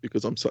was, and it's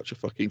because I'm such a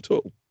fucking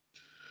tool.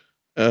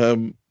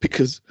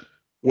 Because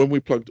when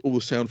we plugged all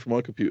the sound from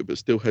my computer but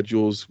still had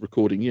yours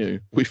recording you,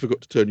 we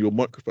forgot to turn your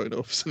microphone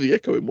off. So the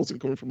echoing wasn't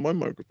coming from my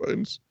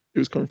microphones. It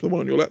was coming from the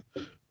one on your lap.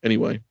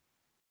 Anyway,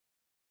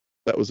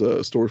 that was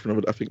a story for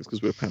another. I think it's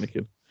because we were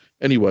panicking.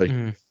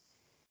 Anyway,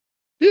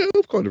 yeah,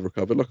 I've kind of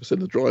recovered. Like I said,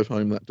 the drive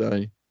home that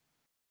day,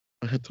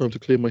 I had time to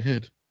clear my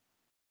head.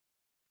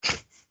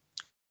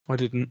 I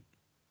didn't.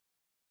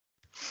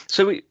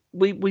 So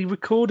we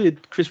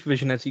recorded Crisp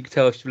Vision, as you can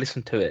tell if you've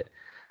listened to it.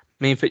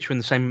 Me and Fitch were in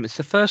the same room. It's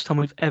the first time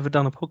we've ever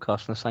done a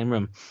podcast in the same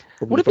room.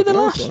 Probably Would it be the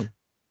last?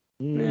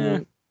 Yeah.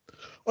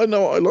 I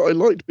know. I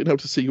liked being able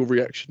to see your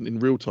reaction in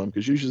real time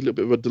because usually there's a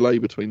little bit of a delay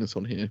between us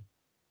on here.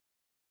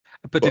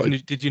 But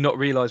did you not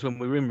realise when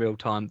we were in real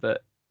time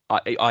that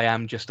I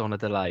am just on a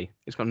delay?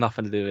 It's got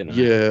nothing to do with it.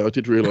 Yeah, I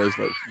did realise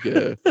that.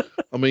 Yeah.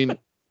 I mean,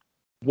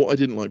 what I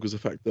didn't like was the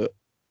fact that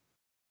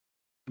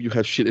you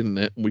had shit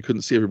internet and we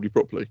couldn't see everybody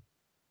properly.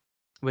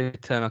 We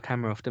turned our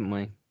camera off, didn't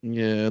we?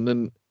 Yeah, and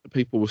then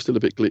people were still a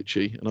bit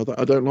glitchy, and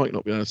I don't like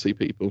not being able to see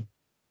people.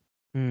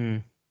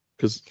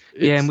 Because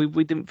and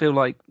we didn't feel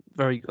like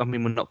very. I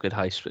mean, we're not good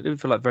hosts, but it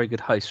didn't feel like very good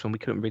hosts when we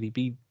couldn't really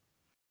be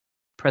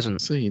present.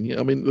 Seen, yeah.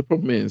 I mean, the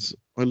problem is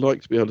I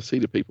like to be able to see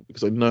the people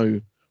because I know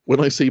when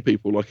I see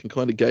people, I can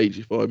kind of gauge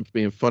if I'm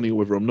being funny or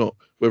whether I'm not,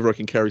 whether I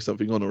can carry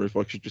something on or if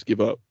I should just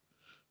give up.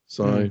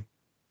 So a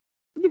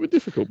little bit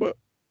difficult, but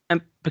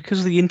and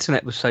because the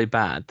internet was so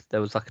bad,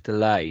 there was like a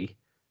delay.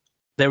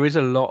 There is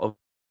a lot of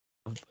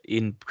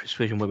in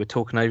Precision where we're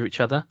talking over each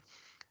other,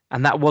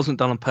 and that wasn't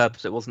done on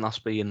purpose. It wasn't us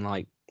being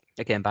like,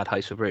 again, bad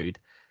hosts or rude.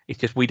 It's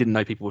just we didn't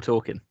know people were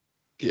talking.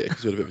 Yeah,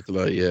 because we had a bit of a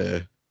delay. Yeah.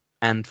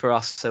 And for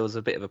us, there was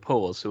a bit of a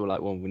pause. So we're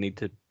like, well, we need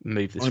to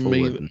move this forward. I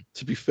mean,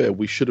 to be fair,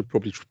 we should have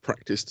probably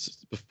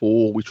practiced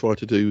before we tried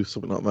to do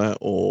something like that,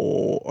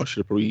 or I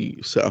should have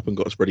probably set up and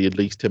got us ready at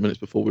least 10 minutes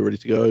before we were ready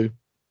to go.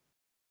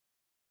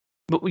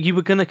 But you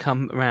were going to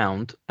come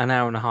around an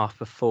hour and a half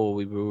before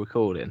we were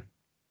recording.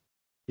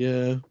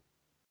 Yeah.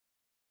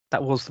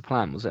 That was the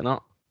plan, was it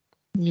not?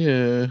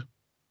 Yeah.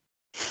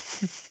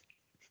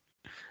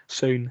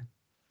 Soon.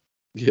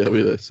 Yeah,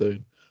 we're there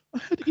soon. I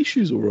had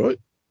issues, all right.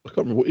 I can't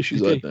remember what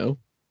issues I had now.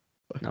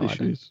 I had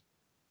issues.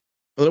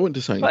 And I went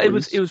to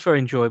Sainsbury's. But it was very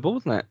enjoyable,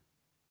 wasn't it?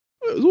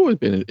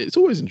 It's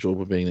always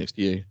enjoyable being next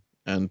to you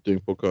and doing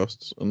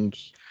podcasts. And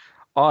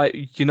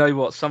you know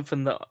what?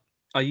 Something that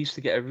I used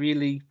to get a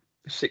really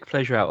sick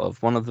pleasure out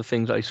of. One of the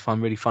things I used to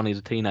find really funny as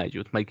a teenager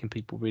was making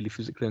people really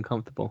physically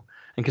uncomfortable.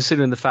 And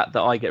considering the fact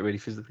that I get really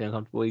physically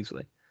uncomfortable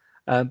easily,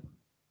 um,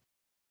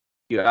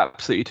 you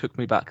absolutely took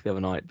me back the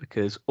other night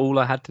because all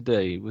I had to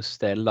do was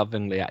stare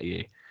lovingly at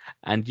you,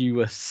 and you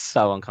were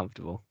so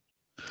uncomfortable.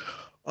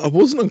 I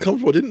wasn't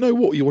uncomfortable. I didn't know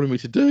what you wanted me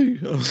to do.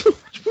 I was like,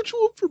 what do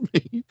you want from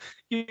me?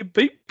 You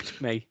beeped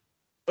me.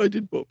 I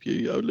did bop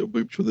you. A little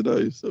boop for the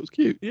nose. That was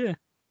cute. Yeah.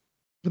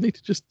 I need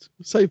to just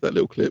save that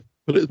little clip,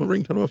 put it as my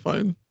ringtone on my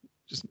phone.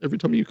 Just every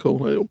time you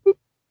call,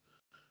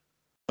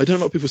 I don't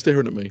like people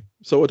staring at me,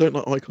 so I don't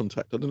like eye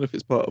contact. I don't know if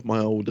it's part of my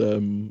old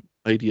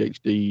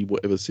ADHD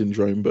whatever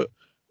syndrome, but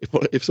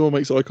if someone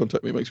makes eye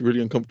contact with me, it makes me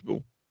really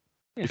uncomfortable.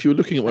 Yeah. If you were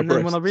looking at my and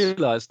then breasts, when I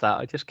realised that,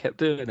 I just kept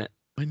doing it.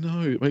 I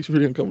know it makes me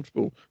really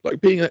uncomfortable. Like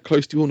being that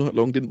close to you all night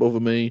long didn't bother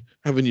me.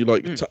 Having you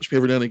like touch me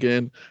every now and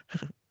again.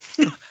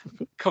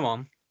 Come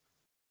on.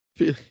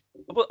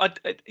 Well,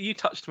 you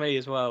touched me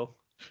as well.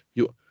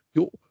 You're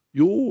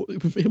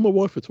me and my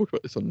wife were talking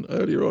about this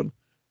earlier on.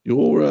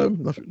 You're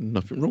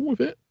nothing wrong with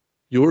it.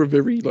 You're a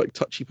very like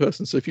touchy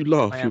person. So if you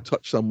laugh, you'll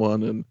touch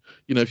someone, and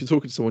if you're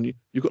talking to someone,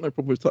 you've got no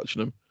problem with touching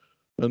them.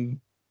 And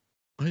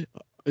I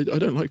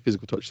don't like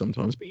physical touch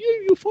sometimes, but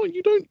you're fine.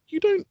 You don't.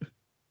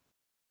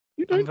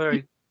 I'm a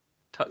very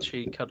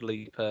touchy,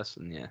 cuddly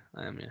person. Yeah,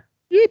 I am. Yeah.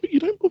 Yeah, but you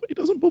don't. It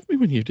doesn't bother me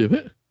when you do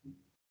it.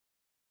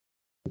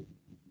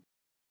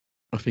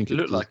 I think it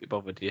looked like it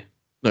bothered you.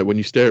 No, when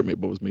you stare at me,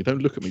 it bothers me.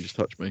 Don't look at me. Just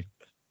touch me.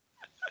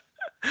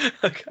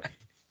 Okay.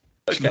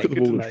 Just look at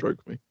the wall and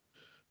stroke me.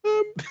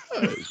 I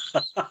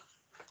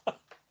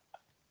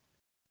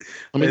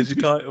mean, there's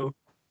your title.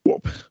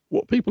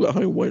 What people at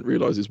home won't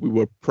realise is we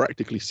were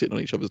practically sitting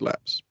on each other's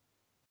laps.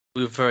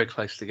 We were very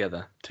close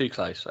together. Too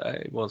close.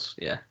 It was,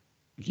 yeah.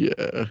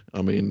 Yeah,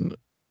 I mean,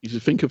 you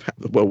should think of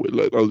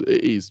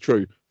it is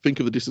true. Think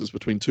of the distance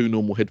between two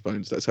normal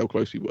headphones. That's how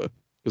close we were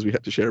because we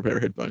had to share a pair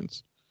of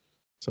headphones.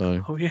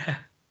 So. Oh yeah,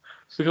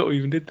 forgot we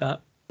even did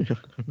that. Yeah,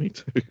 me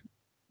too.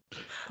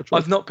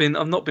 I've not been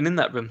in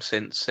that room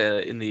since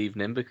in the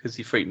evening because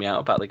he freaked me out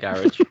about the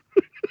garage.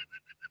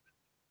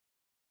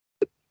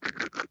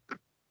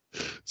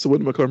 So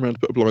when am I coming around to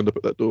put a blind up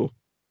at that door?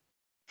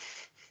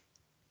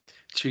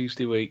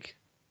 Tuesday week.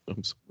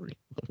 I'm sorry.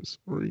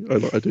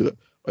 I do that.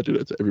 I do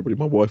that to everybody.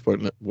 My wife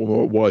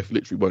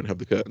literally won't have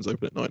the curtains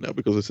open at night now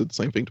because I said the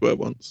same thing to her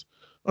once.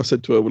 I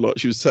said to her, like,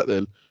 she was sat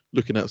there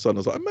looking outside, and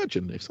I was like,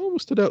 imagine if someone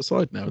was stood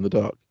outside now in the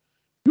dark,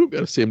 you wouldn't be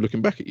able to see him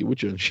looking back at you,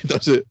 would you? And she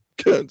does it.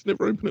 Curtains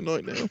never open at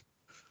night now.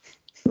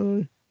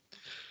 So.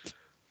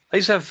 I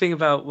used to have a thing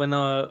about when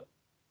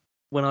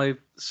I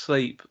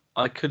sleep,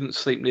 I couldn't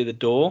sleep near the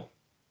door.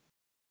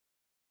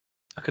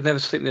 I could never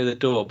sleep near the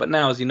door, but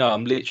now, as you know,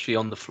 I'm literally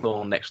on the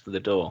floor next to the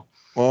door.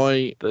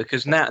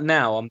 Because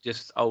now I'm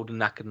just old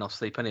and knackered and I'll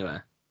sleep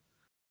anywhere.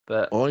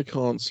 But I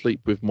can't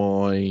sleep with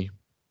my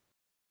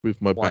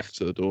back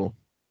to the door.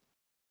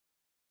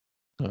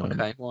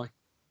 Okay, why?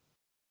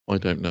 I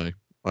don't know.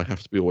 I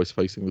have to be always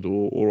facing the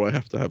door, or I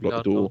have to have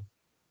like the door.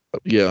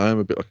 Yeah, I am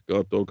a bit like a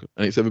guard dog,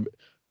 and it's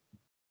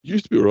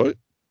used to be alright,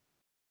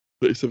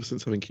 but it's ever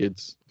since having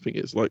kids. I think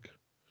it's like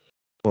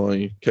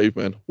my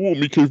caveman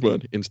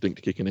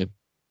instinct kicking in.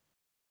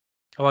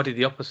 Oh, I did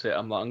the opposite.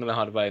 I'm like, I'm going to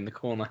hide away in the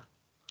corner.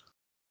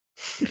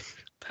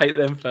 Take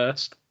them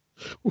first.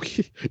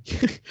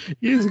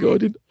 Years ago, I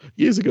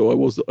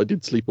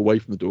did sleep away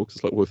from the door because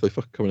it's like, well, if they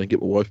fucking come in and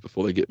get my wife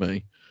before they get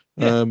me.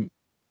 Yeah.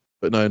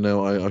 But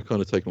no, I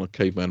kind of taken like a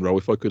caveman role.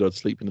 If I could, I'd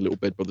sleep in a little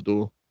bed by the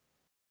door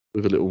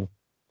with a little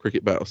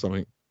cricket bat or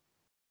something.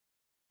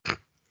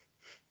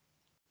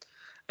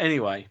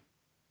 Anyway,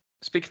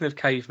 speaking of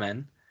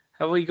cavemen,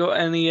 have we got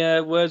any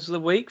words of the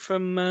week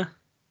from? I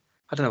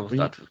don't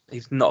know.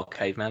 He's not a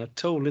caveman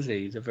at all, is he?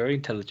 He's a very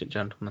intelligent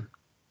gentleman.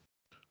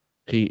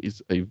 He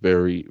is a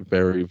very,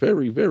 very,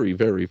 very, very,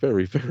 very,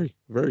 very, very,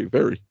 very,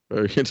 very,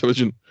 very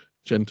intelligent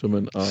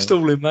gentleman.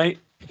 Stalling, mate.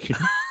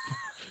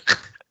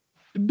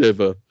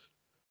 Never.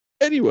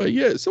 Anyway,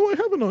 yeah. So I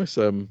have a nice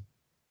I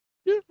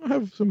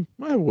have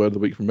a word of the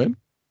week from Ben.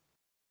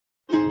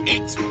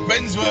 It's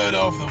Ben's word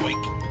of the week.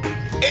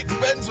 It's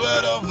Ben's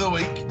word of the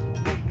week.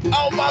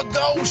 Oh my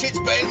gosh, it's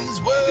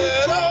Ben's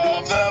word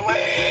of the week.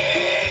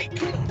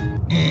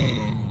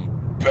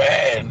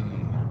 Ben.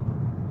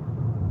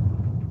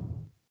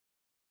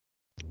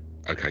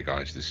 Okay,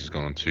 guys, this has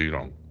gone on too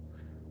long.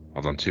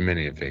 I've done too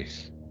many of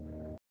these.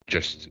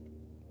 Just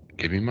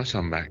give me my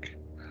son back.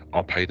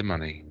 I'll pay the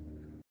money.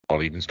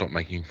 I'll even stop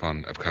making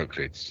fun of Coke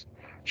lids.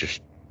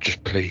 Just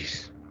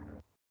please.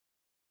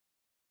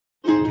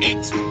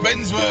 It's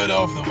Ben's word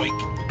of the week.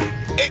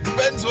 It's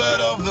Ben's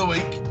word of the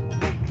week.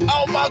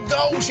 Oh my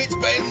gosh, it's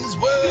Ben's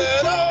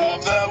word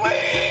of the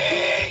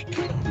week.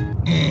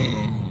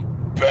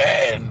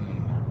 Ben.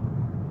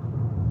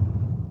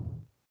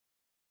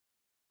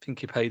 I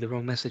think you paid the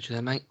wrong message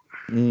there, mate.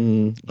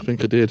 I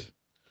think I did.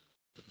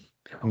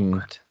 Bit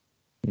awkward.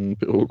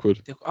 Bit awkward.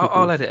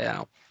 I'll let it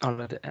out.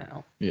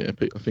 Yeah,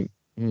 I think.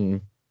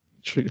 Do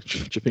you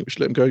think we should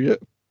let him go yet?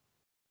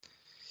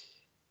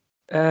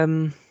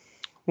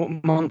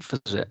 What month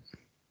is it?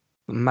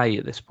 May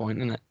at this point,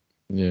 isn't it?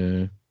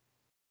 Yeah.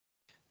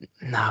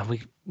 No,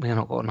 we've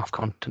not got enough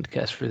content to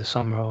get us through the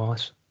summer,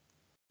 otherwise.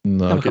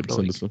 No, Another get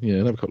couple of December. Yeah,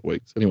 another couple of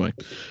weeks.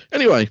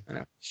 Anyway.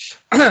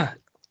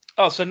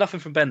 Oh, so nothing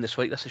from Ben this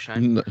week. That's a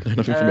shame. No,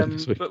 nothing from Ben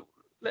this week. But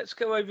let's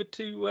go over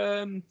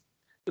to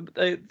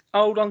the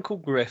old Uncle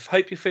Griff.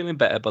 Hope you're feeling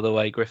better, by the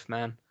way, Griff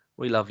man.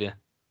 We love you.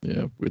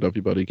 Yeah, we love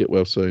you, buddy. Get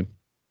well soon.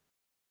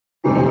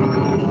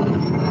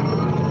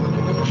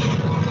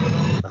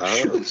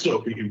 Shouldn't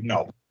stop you,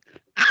 no.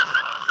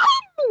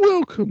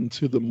 Welcome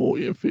to the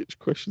Morty and Fitch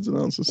questions and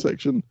answers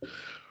section,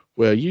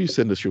 where you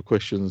send us your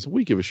questions,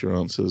 we give us your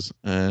answers,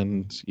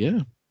 and yeah.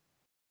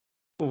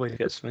 Always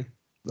gets me.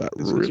 That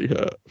really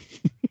hurt.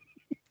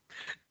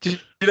 Do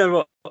you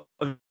know what?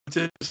 I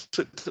just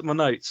looked at my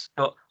notes.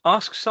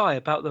 Ask Si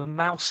about the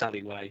mouse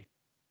alleyway.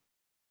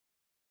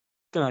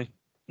 Don't know.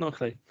 Not a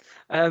clue.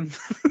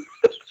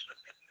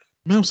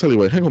 Mouse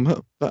alleyway. Hang on,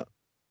 that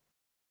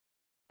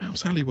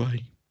mouse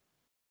alleyway.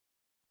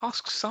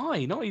 Ask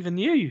Si, not even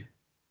you.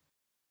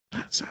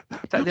 That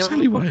mouse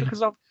alleyway.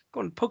 Because I've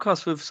got a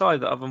podcast with Si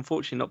that I've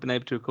unfortunately not been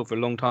able to record for a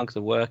long time because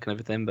of work and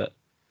everything. But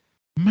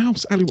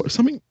mouse alleyway.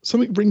 Something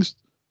rings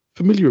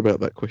familiar about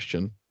that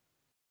question.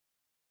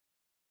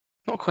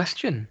 Not a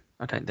question,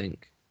 I don't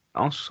think.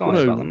 Ask Si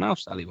about the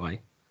mouse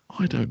alleyway.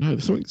 I don't know.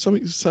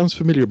 Something sounds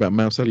familiar about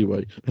mouse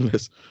alleyway.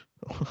 Unless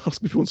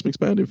ask if he wants some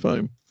expanding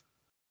foam.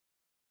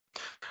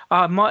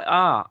 It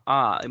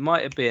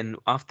might have been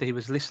after he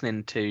was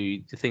listening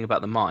to the thing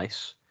about the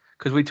mice,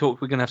 because we're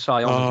going to have Si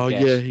on. Oh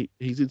yeah,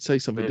 he did say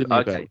something, didn't he?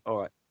 Okay,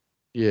 all right.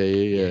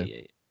 Yeah.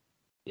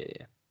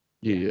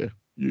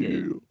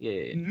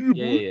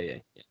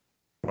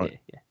 Right.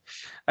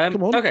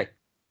 Come on. Okay.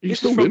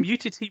 This is from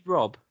UTT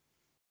Rob.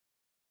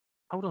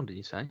 Hold on, did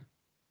you say? Are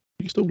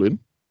you still in?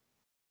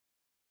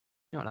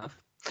 Not enough.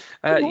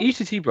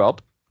 UTT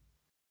Rob.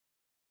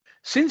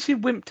 Since he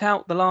wimped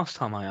out the last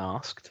time I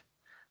asked,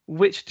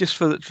 which just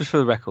for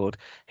the record,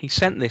 he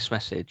sent this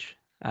message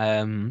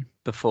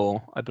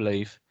before, I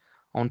believe,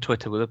 on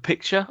Twitter with a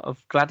picture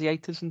of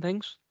gladiators and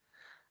things,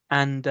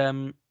 and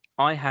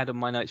I had on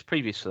my notes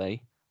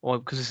previously, or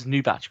because this is a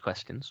new batch of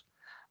questions,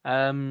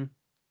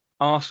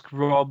 ask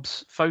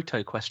Rob's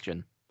photo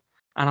question,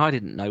 and I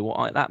didn't know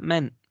what that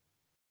meant,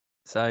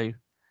 so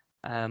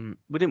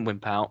we didn't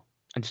wimp out.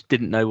 I just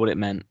didn't know what it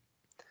meant.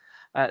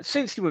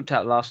 Since you wimped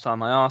out last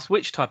time, I asked,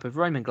 which type of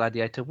Roman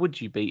gladiator would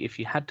you be if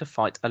you had to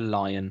fight a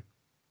lion?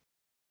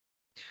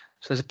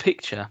 So there's a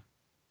picture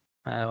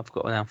I've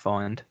got to now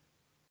find.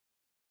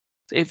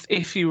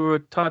 If you were a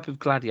type of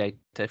gladiator,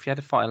 if you had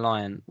to fight a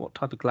lion, what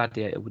type of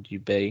gladiator would you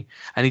be?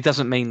 And he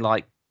doesn't mean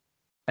like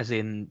as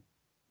in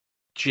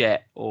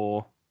jet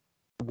or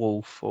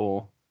wolf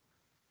or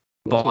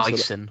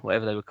bison,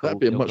 whatever they were called.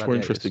 That'd be a much more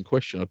interesting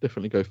question. I'd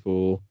definitely go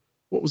for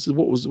was it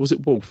Wolf,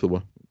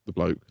 the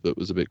bloke that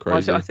was a bit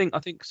crazy? I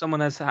think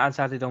someone has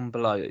added on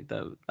below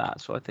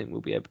that, so I think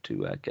we'll be able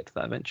to get to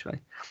that eventually.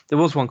 There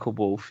was one called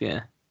Wolf,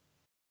 yeah.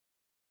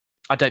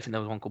 I don't think there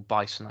was one called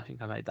Bison. I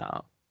think I made that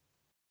up.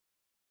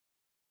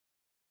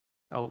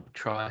 Oh,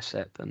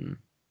 tricep and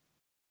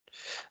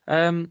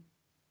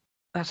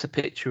that's a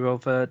picture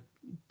of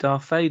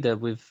Darth Vader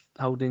with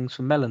holding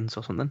some melons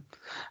or something.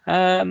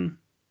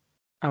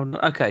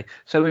 Okay,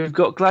 so we've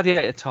got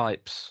gladiator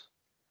types.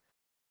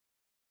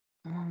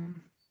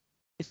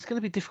 It's going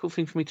to be a difficult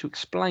thing for me to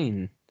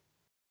explain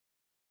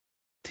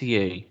to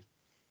you.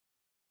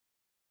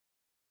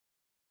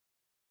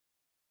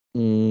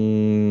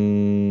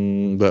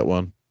 That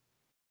one.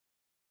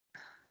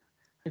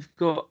 We've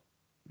got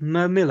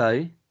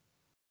Murmillo,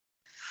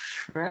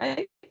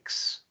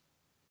 Frex,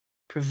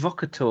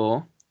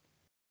 Provocator,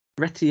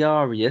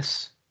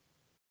 Retiarius,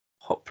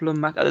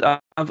 Hoplomac.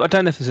 I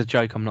don't know if there's a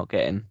joke I'm not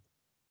getting.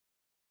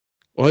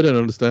 Well, I don't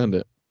understand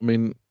it. I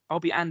mean, I'll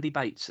be Andy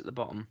Bates at the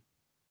bottom.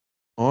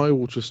 I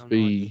will just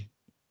be.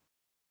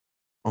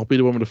 I'll be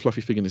the one with the fluffy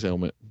thing in his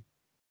helmet.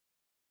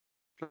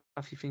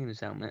 Fluffy thing in his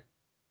helmet.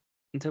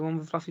 Is there one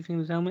with a fluffy thing in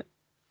his helmet?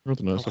 I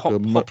don't know. It's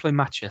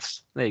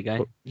Hoplomachus. There you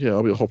go. Yeah,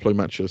 I'll be a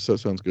Hoplomachus. That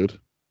sounds good.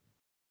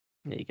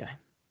 There you go.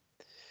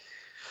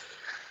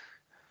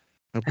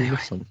 Have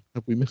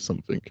we missed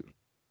something?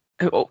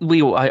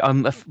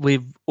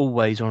 We're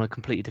always on a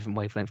completely different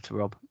wavelength to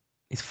Rob.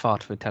 He's far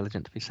too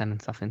intelligent to be sending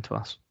stuff in to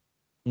us.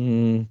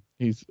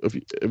 Have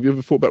you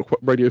ever thought about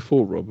Radio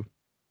 4, Rob?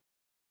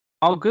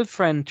 Our good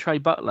friend Trey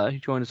Butler, who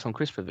joined us on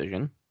CRISPR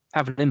Vision,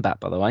 having him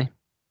back, by the way.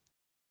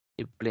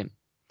 Brilliant.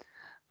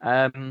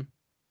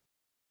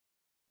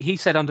 He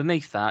said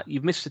underneath that,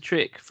 you've missed the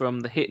trick from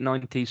the hit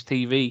 90s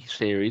TV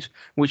series.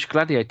 Which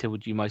gladiator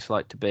would you most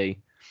like to be?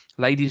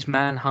 Ladies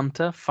man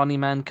hunter, funny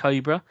man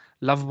cobra,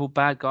 lovable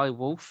bad guy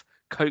wolf,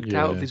 coked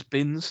out of his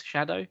bins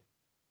shadow?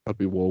 I'd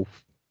be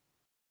wolf.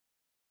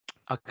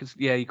 Because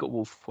you got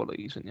wolf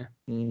qualities, haven't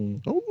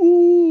you?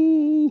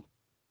 Oh.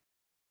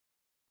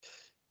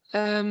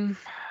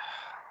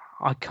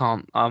 I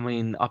can't. I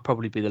mean, I'd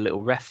probably be the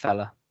little ref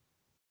fella.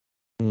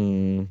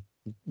 No,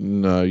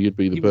 you'd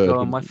be the bird. Go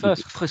on my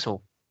first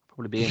whistle.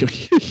 Probably be him.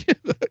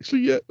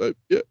 Actually, yeah.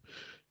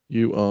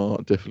 You are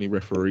definitely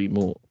referee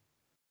Mort.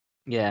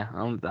 Yeah,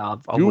 I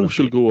You wouldn't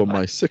shall be go on like-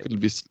 my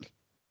second whistle.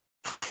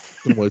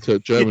 Then I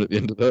turn German at the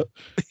end of that.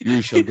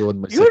 You shall go on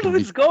my You second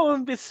always whistle. go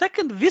on the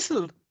second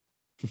whistle.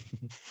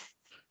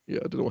 Yeah,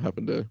 I don't know what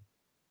happened there.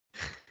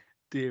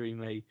 Deary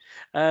me.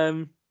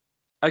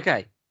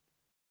 Okay.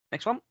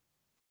 Next one.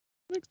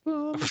 Next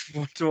one.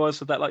 What do I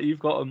said that like you've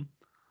got them?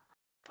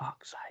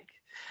 Fuck's sake.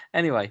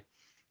 Anyway,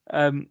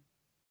 at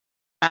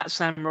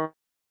Sam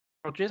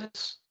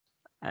Rogers,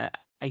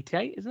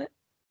 88, isn't it?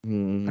 I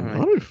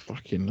don't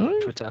fucking know.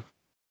 Twitter.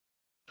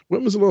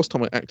 When was the last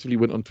time I actively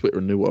went on Twitter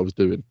and knew what I was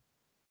doing?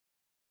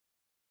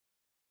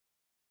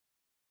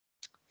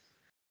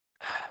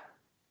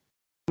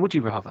 Would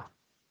you rather?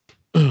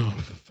 Oh,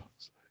 for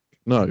fuck's sake.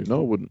 No, I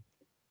wouldn't.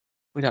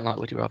 We don't like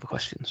would you rather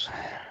questions.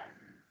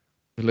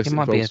 Unless It it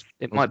might involves... be.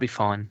 It might be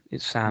fine.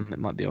 It's Sam. It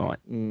might be all right.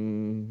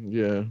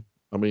 yeah.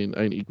 I mean,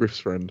 ain't he Griff's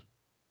friend?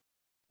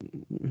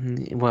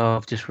 Well,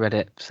 I've just read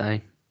it. So,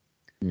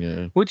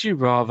 Yeah. would you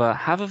rather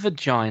have a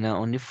vagina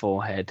on your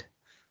forehead,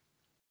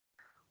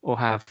 or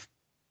have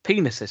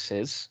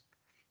penises?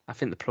 I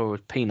think the plural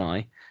is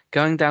peni,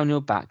 going down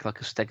your back like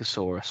a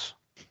stegosaurus.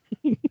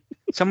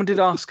 Someone did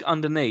ask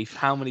underneath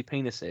how many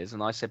penises,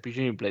 and I said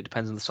presumably it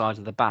depends on the size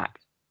of the back.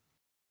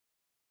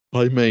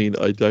 I mean,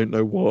 I don't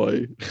know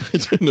why. I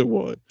don't know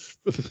why.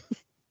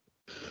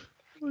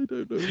 I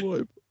don't know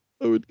why.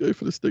 I would go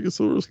for the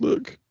Stegosaurus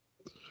look.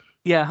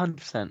 Yeah,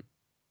 100%.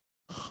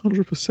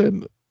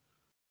 100%.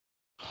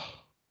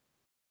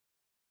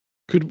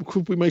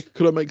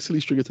 Could I make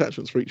silly string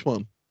attachments for each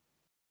one?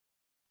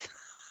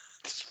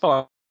 Just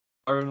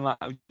firing that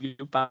out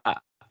your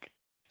back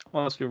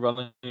whilst you're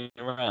running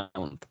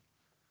around.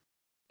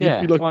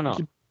 Yeah, why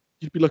not?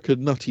 You'd be like a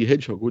nutty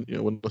hedgehog, wouldn't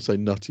you? When I say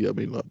nutty, I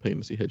mean like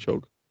penisy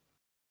hedgehog.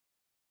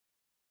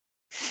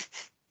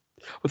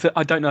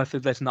 I don't know if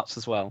there's nuts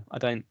as well.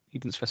 You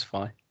didn't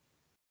specify.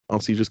 Oh,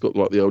 so you just got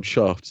like the old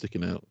shaft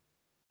sticking out.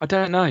 I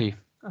don't know.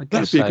 I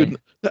guess so.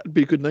 That'd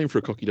be a good name for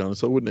a cocky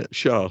dinosaur, wouldn't it?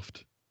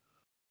 Shaft.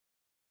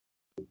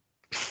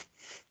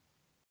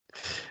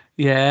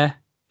 Yeah,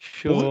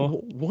 sure.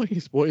 Why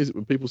is it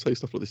when people say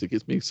stuff like this, it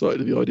gets me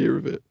excited at the idea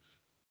of it?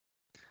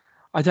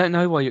 I don't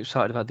know why you're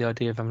excited about the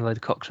idea of having a load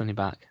of cocks on your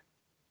back.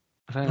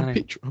 I don't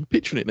know. I'm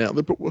picturing it now.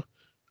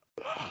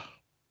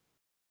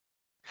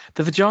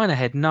 The vagina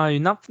head, no,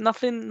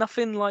 nothing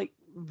like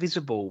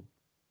visible.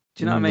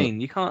 Do you know what I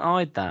mean? You can't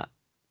hide that.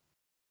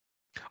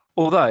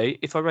 Although,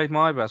 if I raise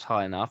my eyebrows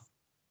high enough,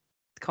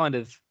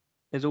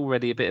 there's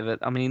already a bit of it.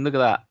 I mean, look at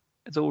that.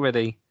 It's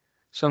already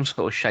some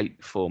sort of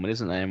shape forming,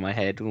 isn't there, in my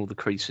head with all the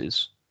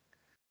creases.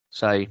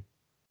 So, you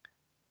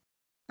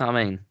know what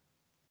I mean?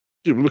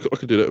 Yeah, look, I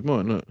could do that with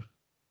mine, look.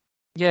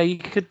 Yeah, you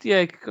could.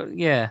 Yeah,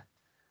 you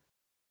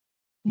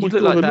My look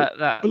God, like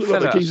that. I look fella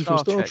like that out geezer from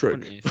Star Trek.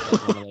 wouldn't you, if you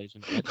had one of those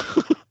in bed?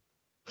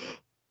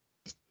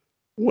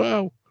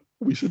 Wow,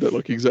 we said that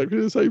like exactly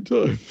at the same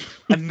time.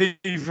 And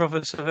neither of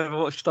us have ever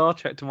watched Star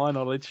Trek, to my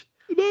knowledge.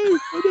 No,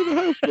 I never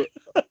have, but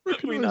I We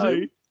recognise know.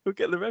 him. We'll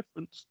get the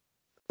reference.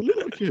 I look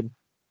like him.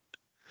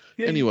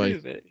 Yeah, Anyway. you do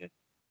a bit, yeah.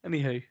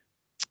 Anywho.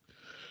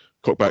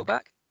 Cockback.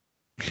 Back.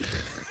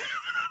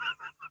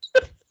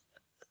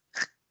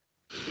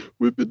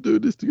 We've been doing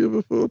this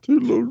together far too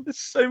long. There's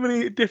so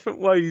many different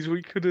ways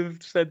we could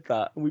have said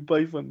that, and we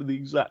both went with the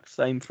exact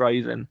same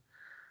phrasing.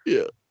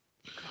 Yeah.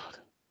 God.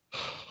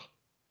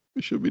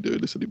 We shouldn't be doing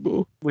this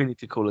anymore. We need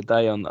to call a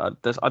day on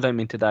that. I don't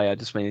mean today, I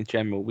just mean in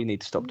general. We need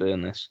to stop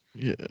doing this.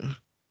 Yeah.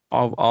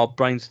 Our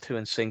brains are too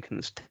in sync, and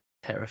it's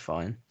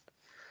terrifying.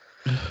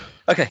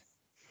 Okay.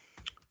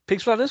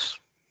 Pigs Bladders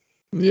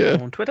Yeah.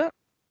 on Twitter.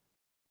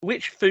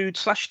 Which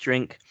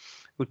food/drink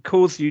would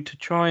cause you to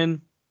try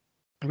and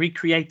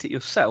recreate it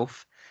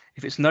yourself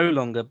if it's no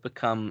longer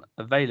become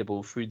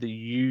available through the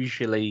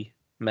usually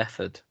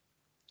method?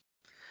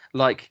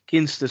 Like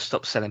Ginster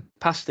stopped selling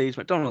pasties,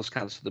 McDonald's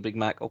cancelled the Big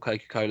Mac, or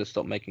Coca-Cola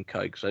stopped making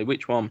Coke. So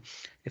which one,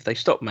 if they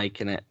stopped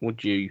making it,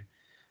 would you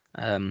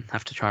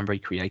have to try and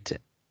recreate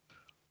it?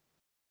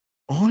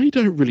 I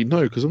don't really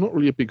know because I'm not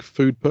really a big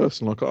food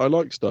person. Like I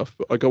like stuff,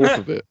 but I go off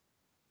of it.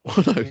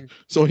 I know. Yeah.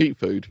 So I eat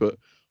food, but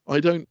I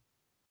don't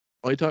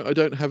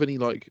have any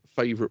like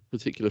favourite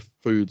particular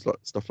foods, like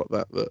stuff like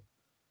that. That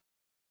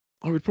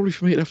I would probably,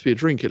 for me, it'd have to be a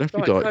drink. It'd have to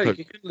be Diet Coke.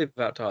 You couldn't live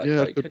without Diet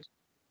Yeah, Coke.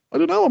 I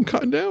don't know. I'm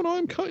cutting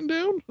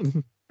down.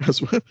 As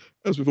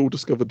we've all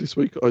discovered this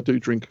week, I do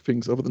drink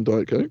things other than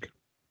Diet Coke.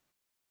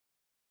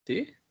 Do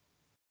you?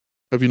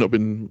 Have you not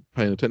been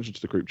paying attention to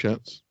the group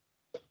chats?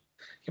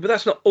 Yeah, but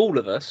that's not all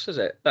of us, is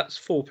it? That's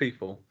 4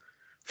 people.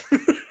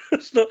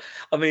 It's not.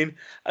 I mean,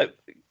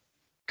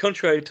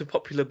 contrary to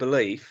popular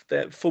belief,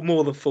 for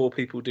more than 4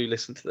 people do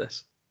listen to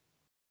this.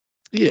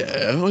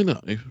 Yeah, I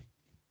know.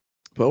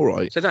 But all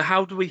right. So now,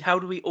 how do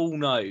we all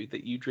know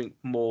that you drink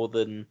more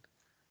than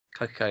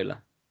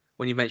Coca-Cola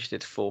when you mentioned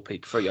it to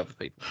 3 other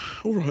people?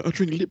 All right, I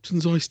drink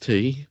Lipton's iced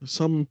tea,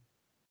 some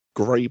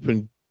grape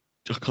and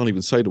I can't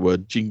even say the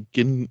word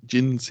ginseng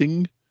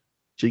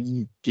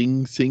drink.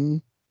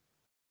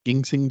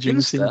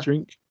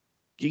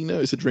 No,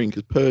 it's a drink.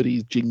 It's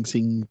Purdy's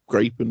ginseng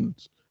grape and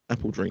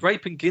apple drink.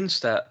 Grape and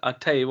Ginster, I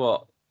tell you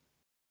what,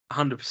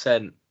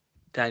 100%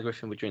 Dan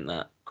Griffin would drink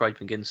that. Grape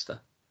and Ginster.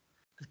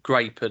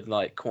 Grape and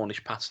like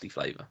Cornish pasty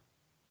flavour.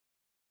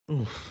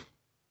 Oh,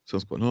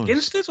 sounds quite nice.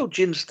 Ginsters or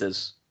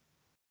ginsters?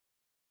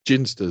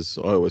 Ginsters,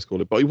 I always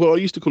call it. But well, I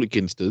used to call it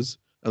Ginsters,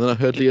 and then I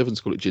heard Lee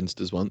Evans call it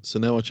Ginsters once, so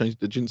now I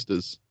changed it to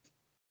Ginsters.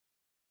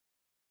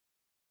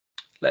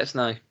 Let us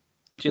know.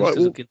 Ginsters Right,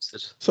 well, or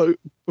Ginsters? So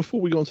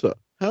before we go on to that,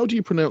 how do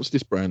you pronounce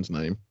this brand's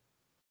name?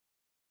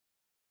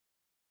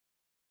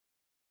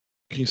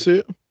 Can you see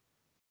it?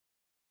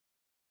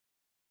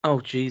 Oh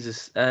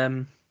Jesus.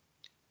 I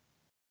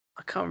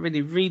can't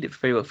really read it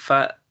very well.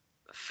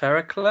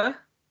 Ferricler?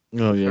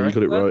 Oh yeah, you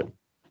got it Ferricler? right.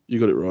 You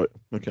got it right.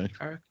 Okay.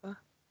 Ferricler?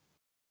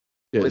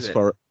 Yeah, What it's is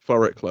it?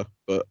 Farrekler,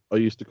 but I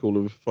used to call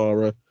him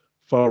Farasler.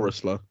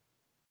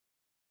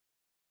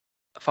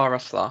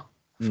 Farasla.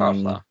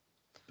 Farasla.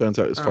 Turns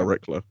out it's Oh.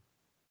 Farrekler.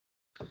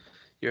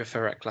 You're a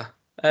Ferricler.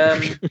 You're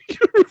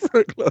a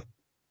Farrekler.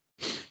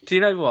 Do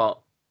you know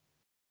what?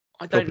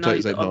 I don't know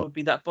potatoes that ain't I hot. would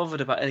be that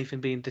bothered about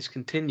anything being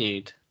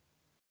discontinued.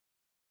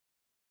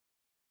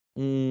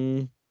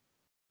 Mm,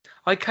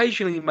 I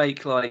occasionally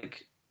make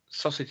like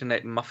sausage and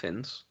egg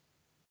muffins.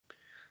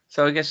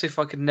 So I guess if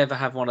I could never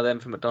have one of them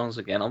from McDonald's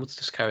again, I would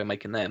just carry on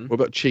making them. what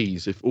about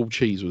cheese? If all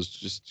cheese was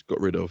just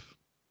got rid of.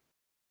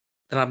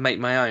 Then I'd make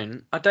my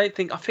own. I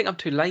think I'm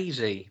too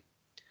lazy.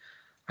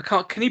 I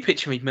can't. Can you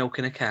picture me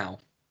milking a cow?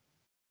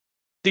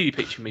 Do you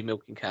picture me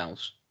milking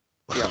cows?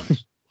 Be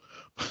honest.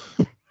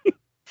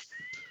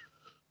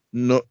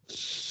 Not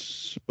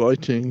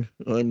biting.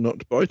 I'm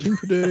not biting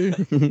today.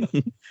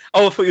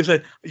 Oh, I thought you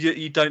said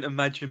you don't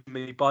imagine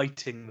me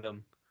biting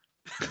them.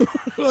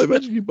 I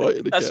imagine you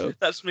biting a cow.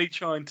 That's me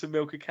trying to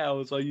milk a cow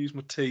as I use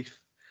my teeth.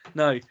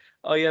 No,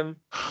 I Don't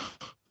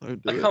do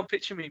I it. can't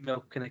picture me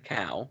milking a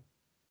cow,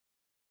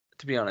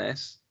 to be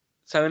honest.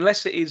 So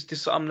unless it is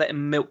just I'm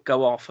letting milk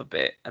go off a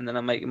bit and then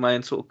I'm making my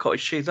own sort of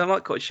cottage cheese. I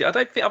like cottage cheese.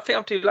 I think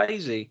I'm too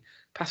lazy.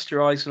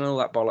 Pasteurised and all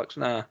that bollocks.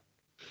 Nah.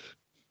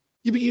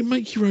 Yeah, but you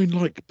make your own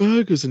like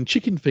burgers and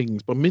chicken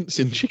things by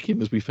mincing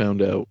chicken, as we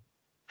found out.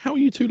 How are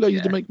you too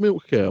lazy to make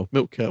milk cow?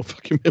 Milk cow,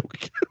 fucking milk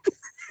cow.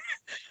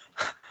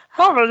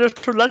 How am I just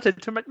too lazy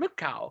to make milk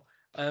cow?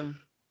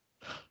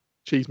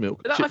 Cheese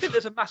milk. But I think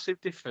there's a massive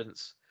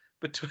difference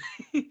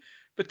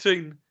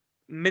between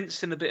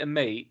mincing a bit of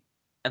meat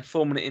and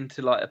forming it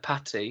into like a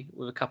patty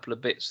with a couple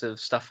of bits of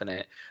stuff in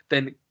it,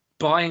 then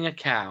buying a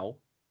cow,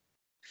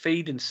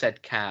 feeding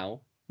said cow,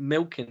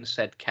 milking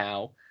said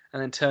cow,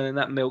 and then turning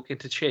that milk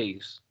into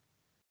cheese.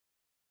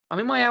 I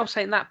mean, my house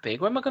ain't that big.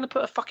 Where am I going to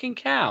put a fucking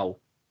cow?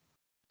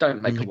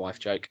 Don't make a wife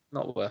joke.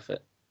 Not worth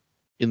it.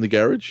 In the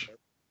garage?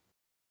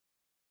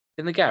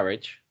 In the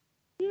garage?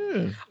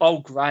 Yeah. Oh,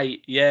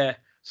 great. Yeah.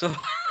 So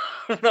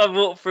I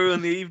walk through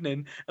in the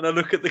evening and I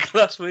look at the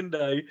glass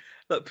window,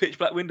 that pitch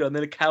black window, and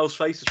then a cow's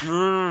face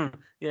is,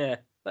 yeah,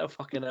 that'll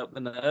fucking help the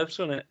nerves,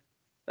 won't it?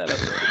 That'll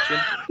help the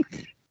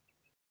kitchen.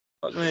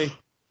 Fuck me.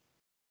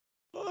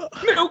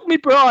 Milk me,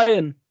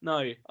 Brian.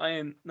 No, I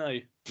ain't. No.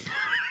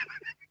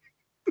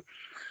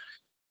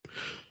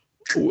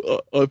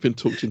 I've been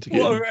talked into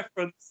getting. What a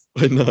reference.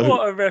 I know.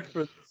 What a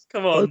reference.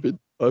 Come on.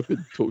 I've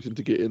been talked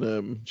into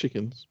getting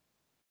chickens.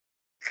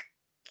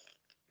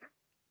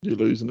 You're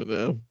losing it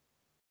now.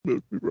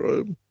 Milk me,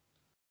 Brian.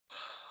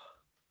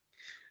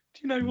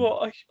 Do you know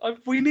what?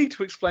 We need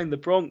to explain the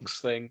Bronx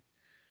thing.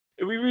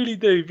 We really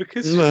do,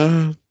 because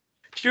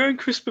during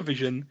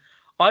CRISPR-Vision,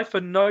 I,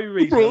 for no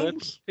reason,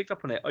 picked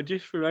up on it. I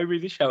just, for no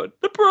reason, shouted,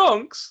 "The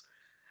Bronx!"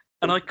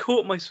 And I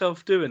caught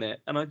myself doing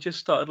it, and I just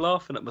started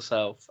laughing at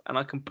myself, and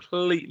I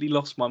completely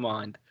lost my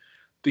mind.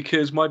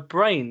 Because my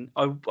brain,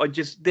 I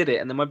just did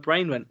it, and then my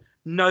brain went,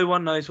 "No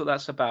one knows what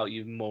that's about,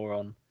 you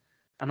moron."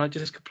 And I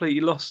just completely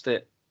lost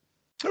it.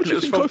 How do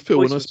you think I feel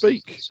when I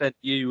speak? Sent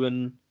you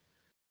and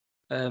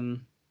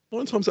 9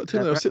 times out of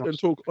 10, I sit there and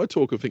talk. I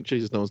talk and think,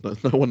 Jesus, no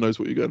one knows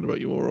what you're going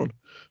about, you moron.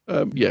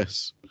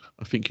 Yes,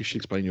 I think you should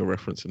explain your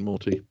reference in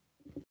Morty.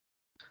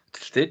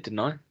 Just did, didn't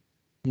I?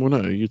 Well,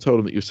 no, you told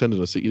them that you're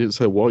sending us it. You didn't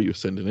say why you were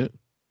sending it.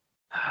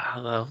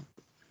 Well,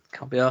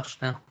 can't be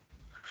asked now.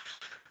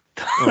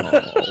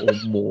 Oh,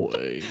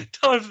 Morty.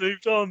 Time's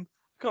moved on.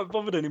 Can't be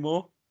bothered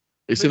anymore.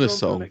 It's in a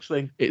song.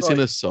 It's in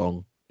a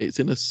song. It's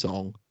in a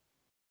song.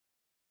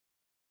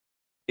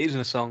 It is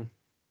in a song.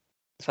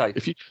 So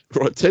if you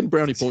 10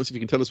 brownie points if you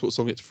can tell us what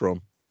song it's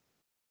from.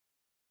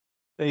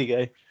 There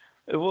you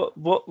go.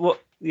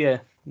 What? Yeah.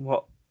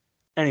 What?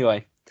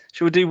 Anyway,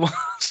 should we do one?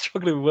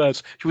 Struggling with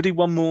words. Should we do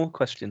one more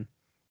question?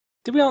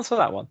 Did we answer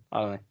that one?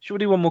 I don't know. Should we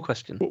do one more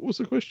question? What was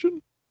the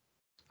question?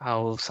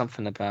 Oh,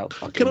 something about.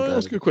 Can I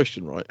ask you a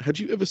question? Right? Had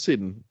you ever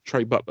seen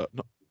Trey Butler?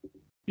 No.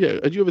 Yeah.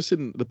 Had you ever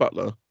seen the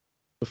Butler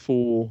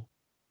before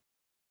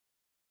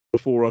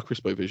our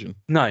CRISPR-Vision?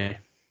 No.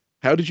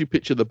 How did you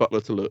picture the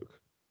Butler to look?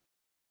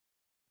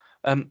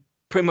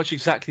 Pretty much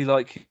exactly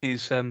like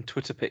his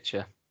Twitter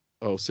picture.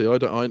 Oh, see, I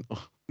don't.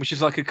 Which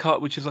is like a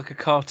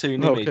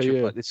cartoon image of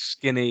like this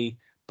skinny,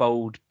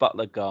 bold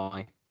butler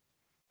guy.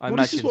 I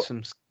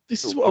imagine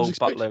this is what old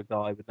butler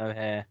guy with no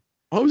hair.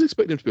 I was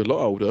expecting him to be a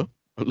lot older,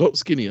 a lot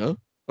skinnier,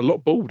 a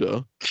lot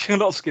bolder. A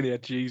lot skinnier.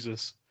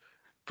 Jesus,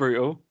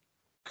 brutal.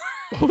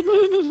 Oh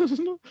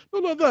no,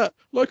 not like that.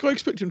 Like I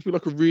expect him to be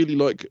like a really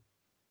like.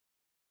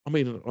 I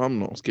mean, I'm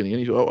not skinny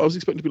anyway. I was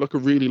expecting to be like a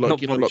really like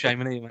Not body like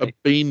shaming you, a mate.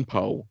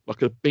 beanpole,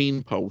 like a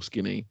beanpole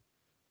skinny.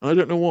 I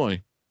don't know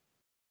why.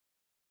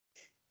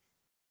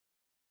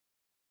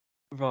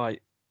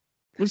 Right.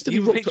 Instead, he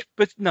You rocked up. picture,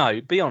 but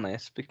no, be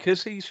honest,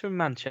 because he's from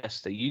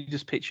Manchester, you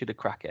just pictured a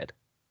crackhead.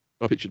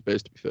 I pictured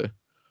Bez, to be fair.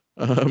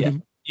 Yeah.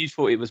 You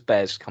thought it was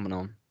Bez coming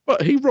on.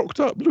 But he rocked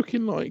up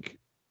looking like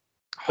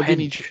a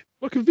Hench.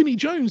 like a Vinnie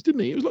Jones,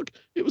 didn't he? It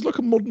was like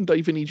a modern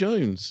day Vinnie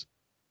Jones.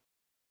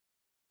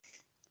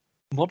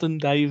 Modern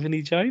day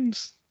Vinnie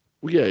Jones?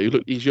 Well, yeah,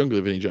 he's younger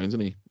than Vinnie Jones,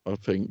 isn't he? I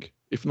think.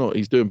 If not,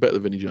 he's doing better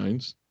than Vinnie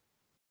Jones.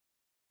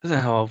 I don't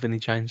know how old Vinnie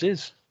Jones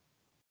is.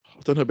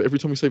 I don't know, but every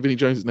time we say Vinnie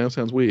Jones, it now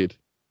sounds weird.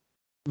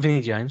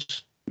 Vinnie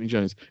Jones. Vinnie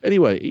Jones.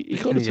 Anyway, he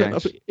kind of turned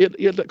up.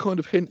 He had that kind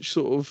of hench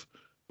sort of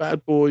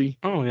bad boy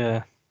Oh,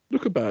 yeah.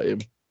 look about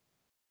him.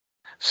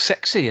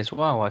 Sexy as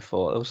well, I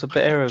thought. There was a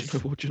bit air of...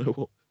 Do you know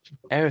what?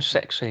 Air of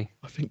sexy.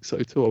 I think so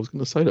too. I was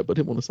going to say that, but I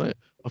didn't want to say it.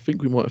 I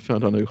think we might have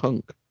found our new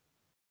hunk.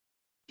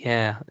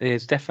 Yeah,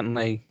 it's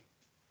definitely...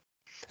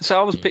 So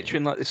I was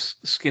picturing like this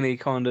skinny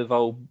kind of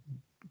old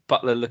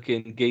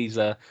butler-looking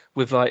geezer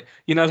with like,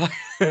 like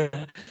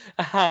a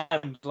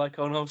hand, like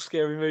on an old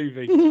scary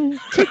movie.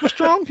 Take my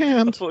strong I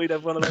hand. thought he'd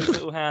have one of those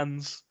little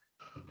hands.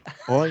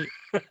 I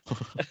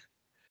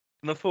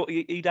And I thought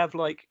he'd have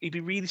he'd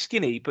be really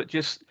skinny, but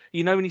just,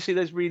 when you see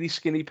those really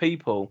skinny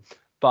people,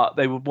 but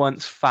they were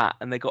once fat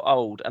and they got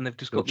old and they've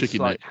just got this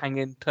like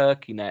hanging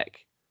turkey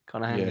neck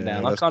kind of hanging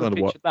down. I kind of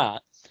pictured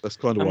that. That's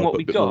kind of And why I what put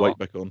we a bit more got weight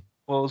back on.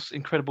 was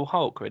Incredible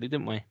Hulk, really,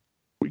 didn't we?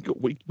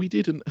 We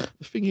did, and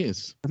the thing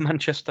is, The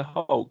Manchester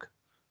Hulk.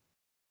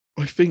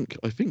 I think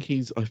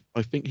he's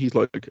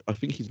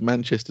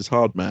Manchester's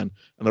hard man,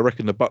 and I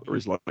reckon the butler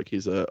is like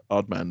his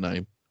hard man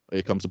name.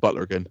 Here comes the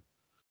butler again.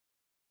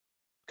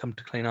 Come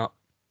to clean up.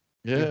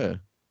 Yeah.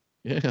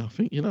 I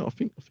think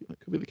that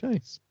could be the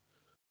case.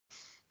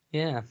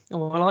 Yeah.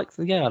 Oh, I like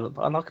a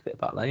bit of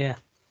Butler. Yeah.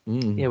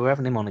 Yeah, we're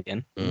having him on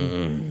again.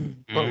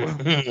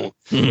 Butler.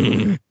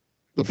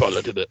 The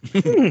butler did it.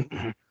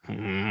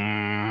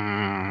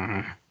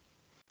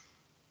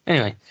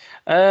 Anyway,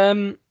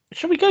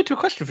 shall we go to a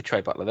question for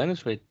Trey Butler then,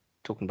 as we're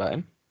talking about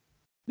him?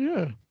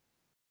 Yeah.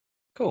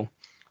 Cool.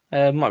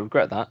 Might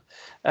regret that.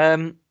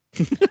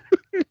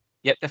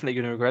 Yep, definitely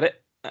going to regret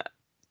it.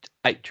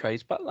 8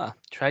 Trey's Butler.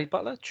 Trey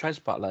Butler. Trey's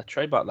Butler.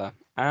 Trey Butler.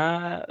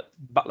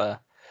 Butler.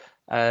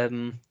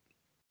 The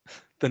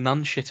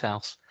nun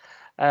shithouse.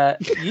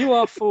 You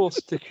are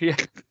forced to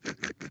create.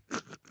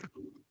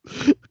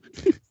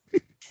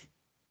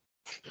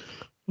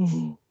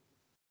 The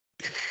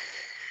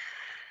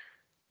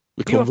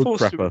You are Convent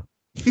forced crapper.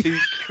 to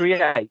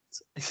create.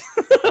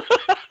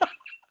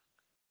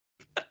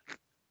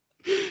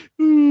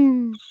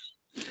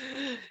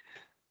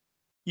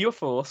 You're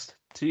forced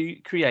to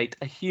create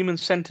a human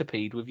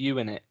centipede with you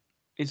in it.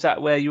 Is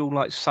that where you're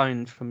like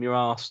sewn from your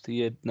ass to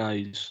your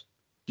nose?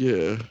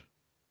 Yeah.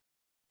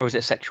 Or is it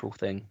a sexual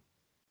thing?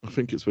 I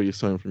think it's where you're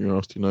saying from your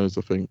ass to your nose,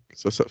 I think.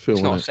 So that's that film,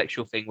 It's not a isn't it?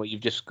 sexual thing where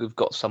you've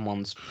got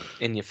someone's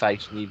in your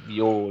face and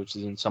yours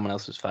is in someone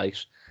else's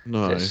face.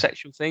 No. Is it a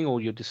sexual thing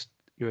or you're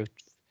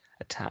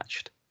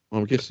attached?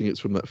 I'm guessing it's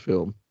from that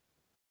film.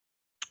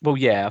 Well,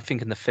 yeah, I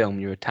think in the film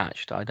you're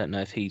attached. I don't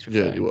know if he's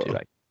referring you to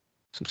are.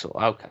 some sort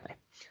of...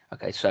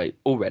 Okay, so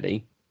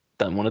already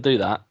don't want to do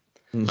that.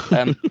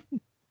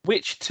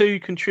 Which 2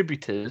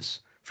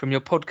 contributors from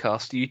your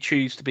podcast do you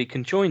choose to be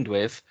conjoined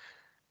with,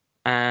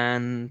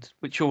 and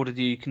which order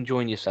do you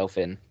conjoin yourself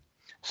in?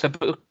 So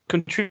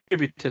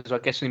contributors, I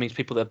guess, means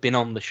people that have been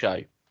on the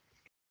show.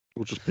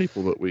 Or just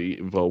people that we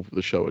involve with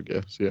the show, I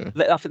guess, yeah.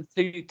 I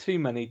think too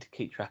many to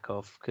keep track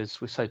of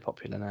because we're so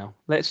popular now.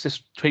 Let's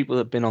just people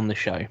that have been on the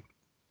show.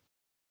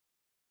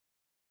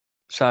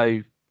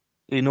 So,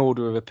 in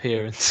order of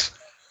appearance,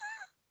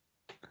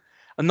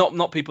 and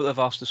not people that have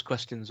asked us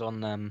questions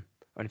on or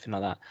anything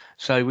like that.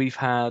 So we've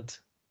had,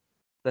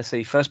 let's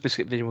see, first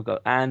Biscuit Vision. We've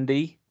got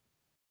Andy.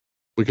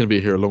 We're going to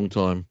be here a long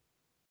time.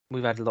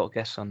 We've had a lot of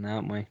guests on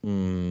now, haven't we?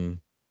 Mm.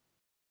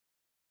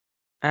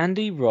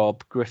 Andy,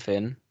 Rob,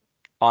 Griffin.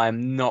 I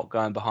am not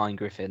going behind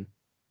Griffin. I'm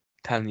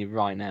telling you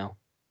right now.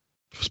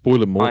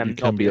 Spoiler Mort, you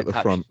can be at the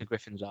front. To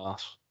Griffin's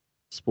ass.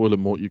 Spoiler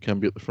Mort, you can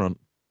be at the front.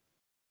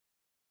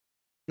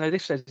 No,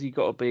 this says you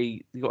got to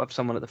have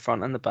someone at the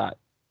front and the back.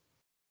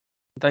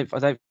 I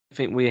don't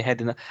think we're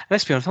heading.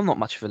 Let's be honest, I'm not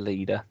much of a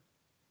leader.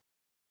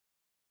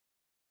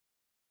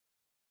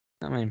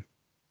 I mean,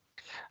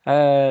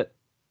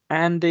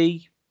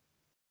 Andy.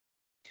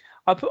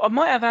 I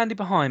might have Andy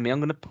behind me. I'm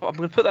gonna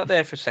put that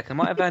there for a second.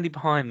 I might have Andy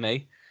behind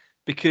me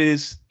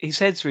because his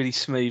head's really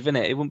smooth, isn't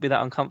it? It wouldn't be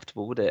that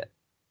uncomfortable, would it?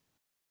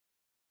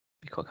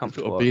 Be quite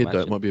comfortable. If he's got a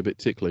beard, that might be a bit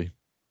tickly.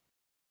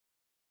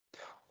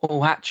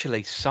 Oh,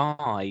 actually,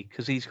 Sai,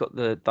 because he's got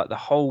the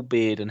whole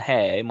beard and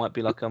hair. It might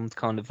be like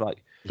kind of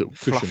like little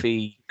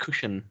fluffy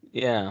cushion.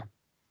 Yeah,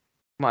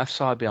 might have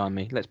Sai behind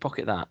me. Let's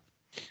pocket that.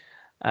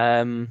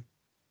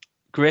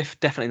 Griff,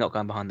 definitely not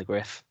going behind the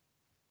Griff.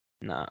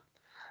 No.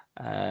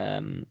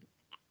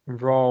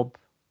 Rob,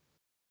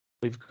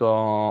 We've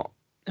got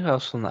who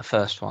else on that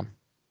first one?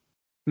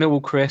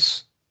 Millwall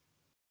Chris.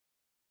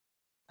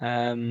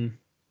 Who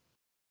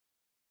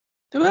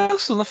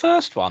else on the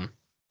first one?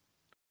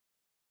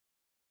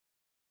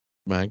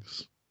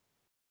 Mags.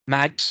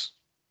 Mags.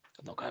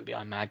 I'm not going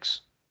behind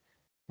Mags.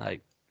 No,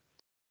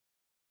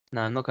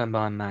 I'm not going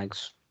behind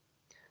Mags.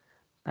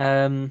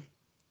 That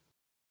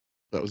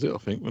was it, I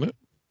think, wasn't it?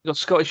 We've got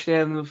Scottish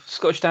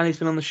Danny's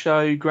been on the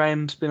show.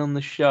 Graham's been on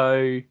the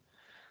show.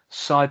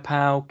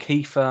 Saipal,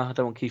 Kiefer. I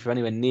don't want Kiefer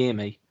anywhere near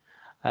me.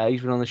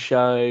 He's been on the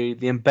show.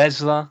 The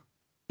Embezzler.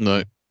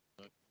 No.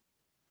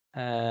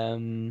 But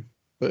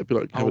it'd be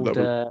like old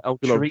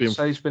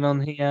Chorizo's been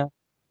on here.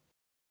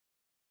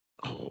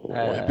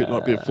 It'd be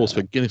like being forced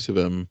for Guinness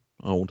of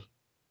old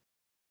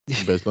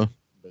Embezzler.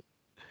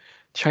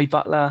 Che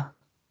Butler.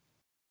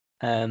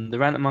 The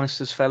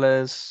Rantermeisters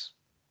fellas.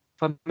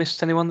 Have I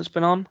missed anyone that's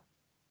been on?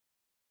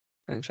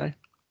 I think so.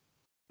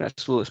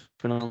 That's all that's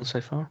been on so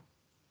far.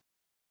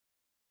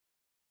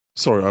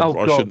 Sorry,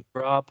 I shouldn't.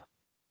 Rob.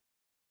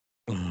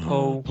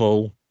 Paul.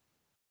 Paul.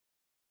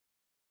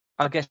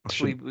 I guess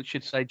we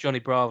should say Johnny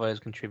Bravo has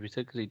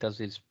contributed because he does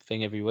his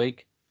thing every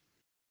week.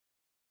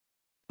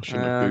 I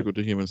shouldn't have Googled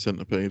the human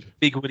centipede.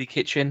 Big Woody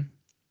Kitchen.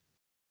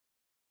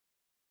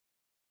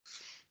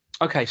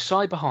 Okay,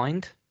 side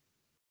behind.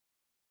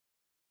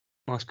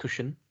 Nice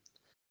cushion.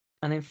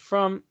 And in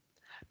front,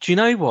 do you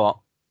know what?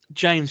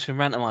 James from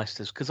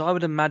Rantermeisters, because I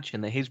would imagine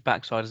that his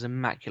backside is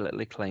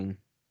immaculately clean.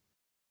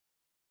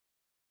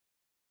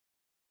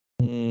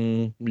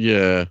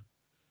 Yeah.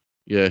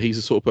 Yeah, he's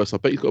the sort of person. I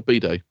bet he's got a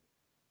B-day.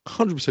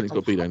 100% he's got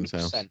a B-day in his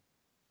house.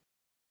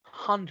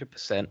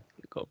 100%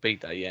 got a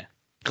B-day, yeah.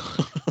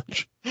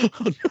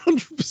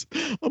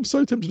 100%. I'm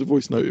so tempted to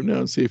voice note him now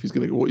and see if he's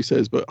going to get what he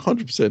says, but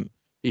 100%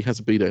 he has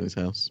a B-day in his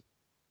house.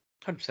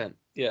 100%,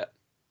 yeah.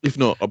 If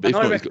not,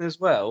 I reckon as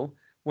well,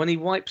 when he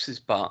wipes his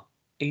butt,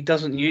 he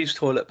doesn't use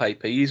toilet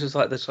paper. He uses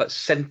like this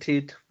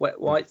scented wet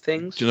wipe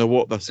things. Do you know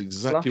what? That's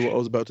exactly what I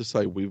was about to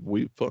say. I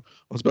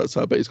was about to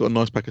say, I bet he's got a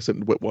nice pack of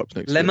scented wet wipes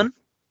next to him.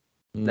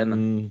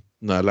 Lemon?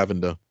 No,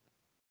 lavender.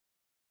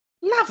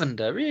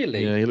 Lavender,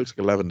 really? Yeah, he looks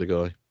like a lavender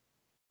guy.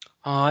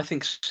 Oh, I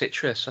think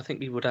citrus. I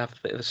think he would have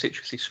a bit of a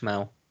citrusy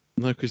smell.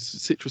 No, because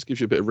citrus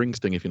gives you a bit of ring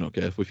sting if you're not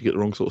careful. If you get the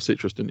wrong sort of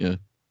citrus, don't you?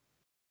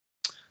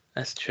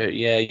 That's true.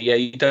 Yeah.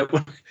 You don't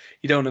want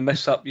to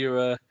mess up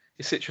your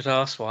citrus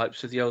arse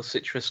wipes with the old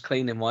citrus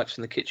cleaning wipes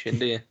in the kitchen,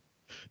 do you?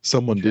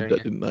 Someone did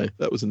that, didn't they?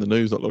 That was in the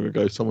news not long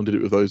ago. Someone did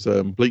it with those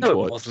bleach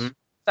wipes. Wasn't.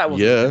 That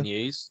wasn't in the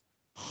news.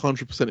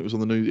 100% it was on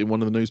the news in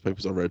one of the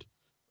newspapers I read.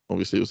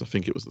 Obviously, I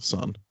think it was the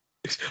Sun.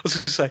 I was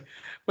going to say,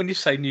 when you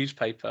say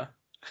newspaper,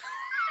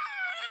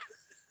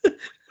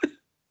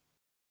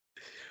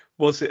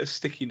 was it a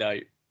sticky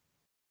note?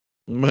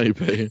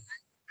 Maybe.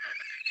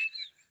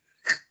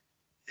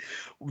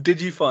 Did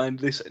you find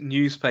this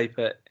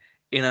newspaper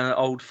in an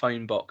old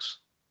phone box?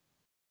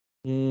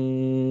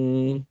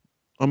 I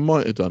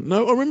might have done.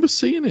 No, I remember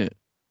seeing it.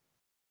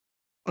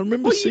 What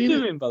are you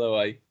doing, by the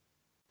way?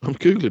 I'm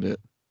Googling it.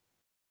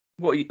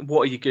 What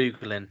are you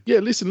Googling? Yeah,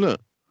 listen,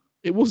 look.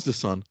 It was the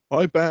Sun.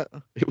 I bet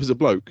it was a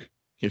bloke.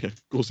 Yeah,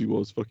 of course he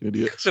was. Fucking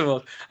idiot.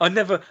 I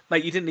never...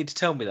 Mate, you didn't need to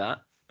tell me that.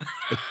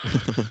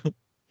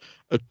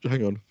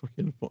 Hang on.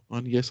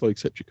 Yes, I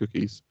accept your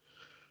cookies.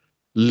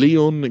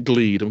 Leon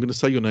Gleed. I'm going to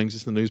say your names.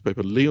 It's in the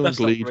newspaper. Leon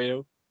Gleed. Not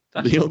real.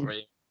 That's not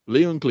real.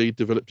 Leon Gleed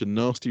developed a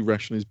nasty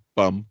rash on his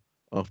bum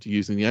after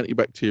using the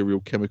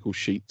antibacterial chemical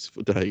sheets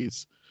for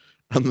days.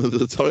 And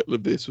the title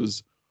of this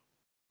was,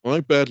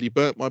 I badly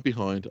burnt my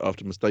behind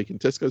after mistaking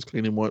Tesco's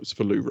cleaning wipes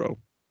for loo roll.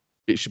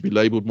 It should be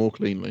labelled more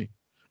cleanly.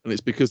 And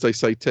it's because they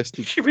say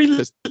tested... Should be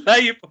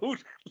labelled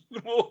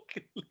more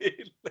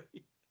clearly.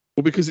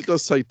 Well, because it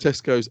does say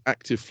Tesco's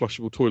active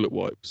flushable toilet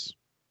wipes.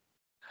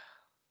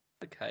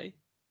 Okay.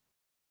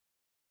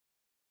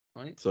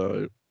 Right.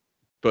 So,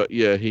 but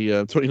yeah, he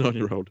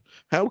 29-year-old.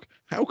 How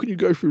can you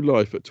go through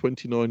life at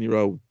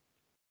 29-year-old?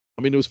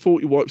 I mean, there was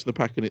 40 wipes in the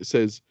pack, and it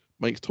says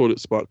makes toilet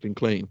sparkling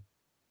clean.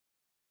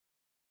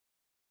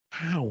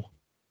 How?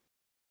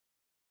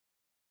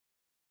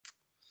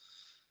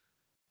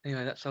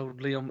 Anyway, that's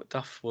old Leon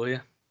McDuff for you.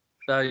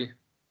 So,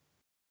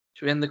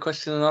 should we end the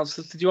question and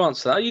answers? Did you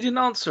answer that? Oh, you didn't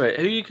answer it.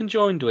 Who you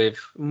conjoined with?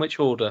 In which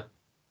order?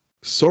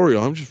 Sorry,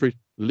 I'm just reading.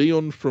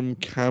 Leon from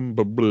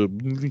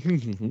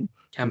from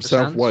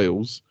South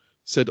Wales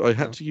said I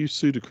had to use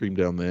Sudocrem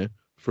down there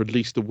for at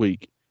least a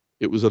week.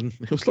 It was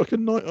like a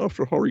night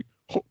after a hot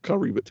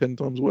curry, but 10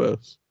 times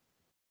worse.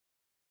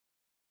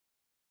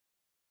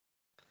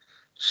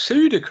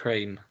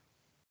 Sudocrem?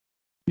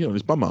 Yeah, on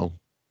his bumhole.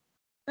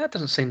 That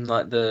doesn't seem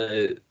like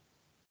the...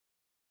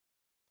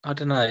 I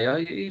don't know.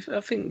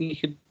 I think you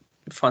could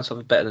find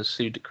something better than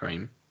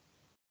Sudocrem.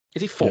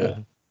 Is he 4? Yeah.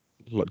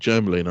 Like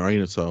Germolene or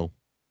Anatol.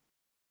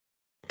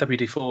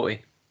 WD-40.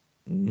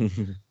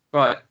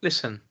 Right,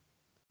 listen.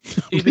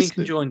 Who've been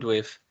conjoined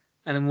with,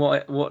 and in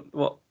what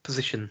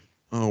position?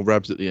 Oh,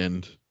 Rab's at the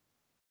end.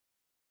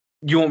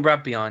 You want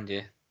Rab behind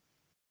you?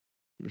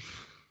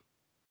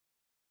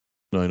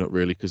 No, not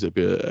really, because it'd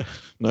be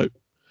no.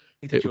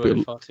 He'd enjoy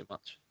it far too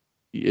much.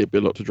 It'd be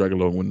a lot to drag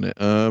along, wouldn't it?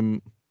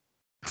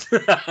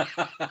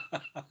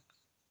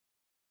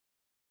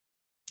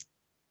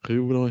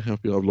 Who would I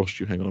have behind? I've lost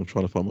you. Hang on, I'm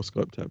trying to find my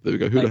Skype tab. There we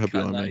go. Who would I have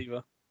behind me?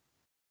 Either.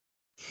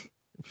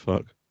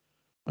 Fuck.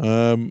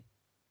 Who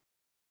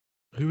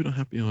would I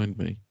have behind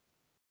me?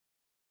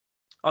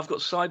 I've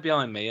got Si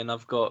behind me, and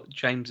I've got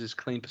James's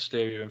clean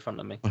posterior in front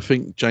of me. I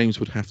think James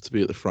would have to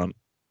be at the front.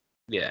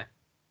 Yeah.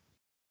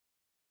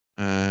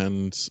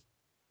 And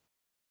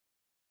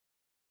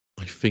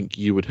I think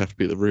you would have to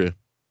be at the rear.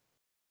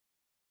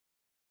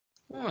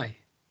 Why?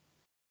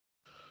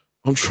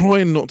 I'm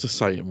trying not to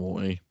say it,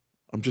 Morty.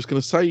 I'm just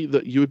going to say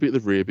that you would be at the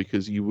rear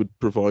because you would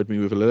provide me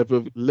with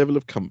a level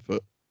of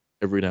comfort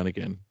every now and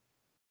again.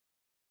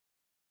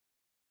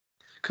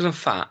 Because I'm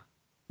fat.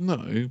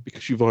 No,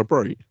 because you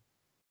vibrate.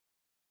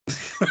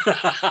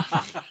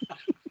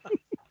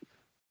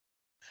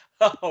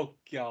 Oh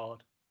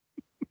God!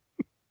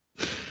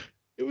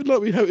 It would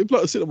like it'd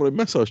like to sit on one of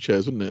massage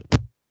chairs, wouldn't it?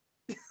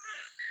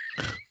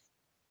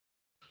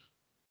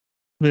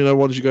 You know,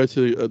 why did you go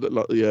to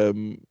like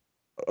the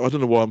I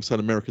don't know why I'm saying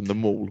American, the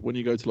mall. When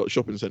you go to like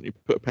shopping centre, you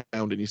put a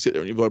pound and you sit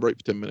there and you vibrate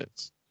for 10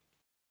 minutes.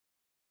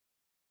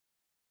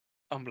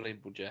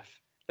 Unbelievable, Jeff.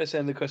 Let's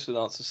end the question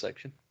and answer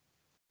section.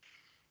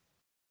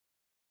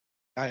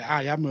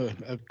 I am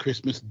a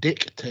Christmas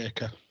dick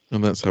taker.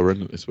 And that's how we're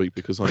ending this week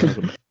because I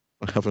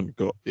haven't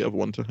got the other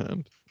one to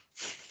hand.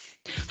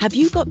 Have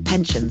you got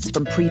pensions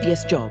from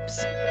previous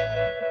jobs?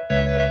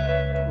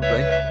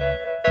 Probably.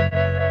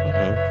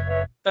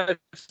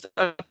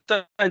 I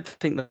don't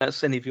think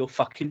that's any of your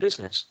fucking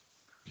business.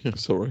 Yeah,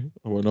 sorry.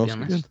 I won't ask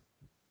again.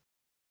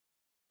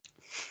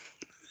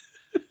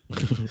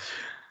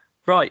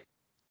 Right.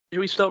 Should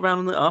we start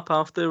rounding it up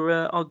after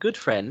our good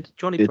friend,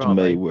 Johnny It Bravo?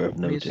 may worth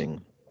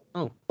noting.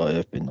 Oh. I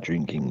have been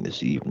drinking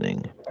this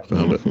evening.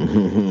 Found it.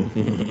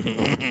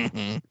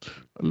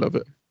 I love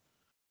it.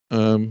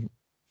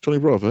 Johnny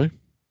Bravo.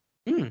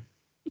 We're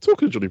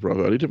talking to Johnny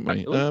Bravo earlier, didn't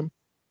we?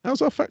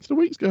 How's our fact of the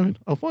week's going?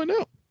 I'll find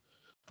out.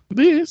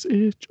 This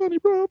is Johnny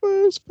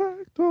Bravo's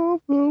fact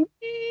of the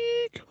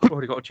week. I've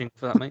already got a jingle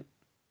for that, mate.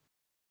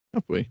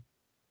 Have we?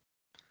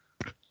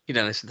 You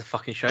don't listen to the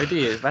fucking show, do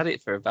you? You've had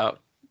it for about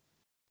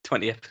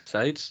 20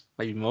 episodes,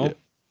 maybe more.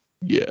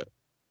 Yeah.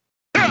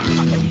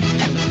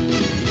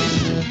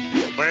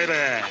 Baby.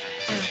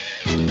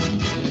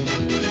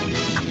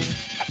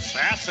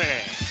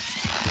 Sassy.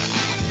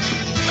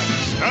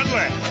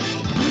 Studley.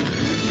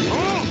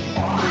 Oh.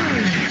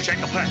 Check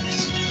the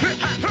facts.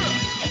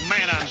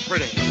 Man, I'm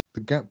pretty. The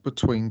gap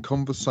between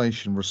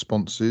conversation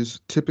responses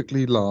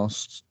typically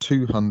lasts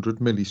 200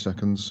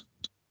 milliseconds.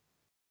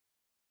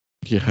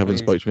 You haven't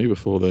spoken to me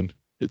before then.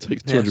 It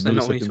takes 200 milliseconds.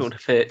 Not when you talk to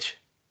Fitch.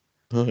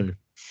 No.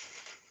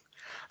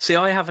 See,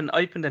 I haven't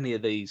opened any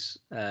of these.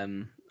 I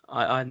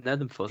hadn't heard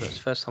them before. That's the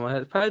first time I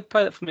heard it. Play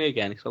that for me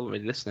again because I wasn't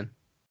really listening.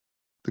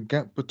 The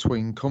gap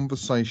between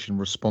conversation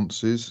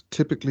responses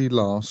typically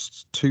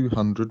lasts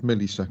 200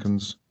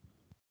 milliseconds.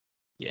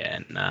 Yeah,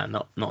 nah,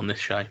 not on this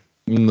show.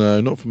 No,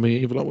 not for me.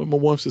 Even like when my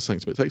wife says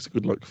something to me, it takes a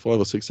good 5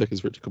 or 6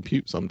 seconds for it to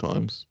compute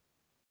sometimes.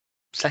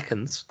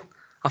 Seconds?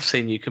 I've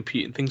seen you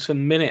computing things for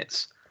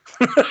minutes.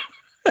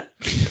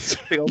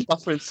 Big old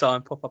buffering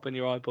sign pop up in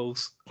your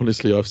eyeballs.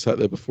 Honestly, I've sat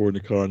there before in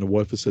the car and the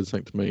wife has said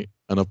something to me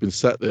and I've been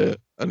sat there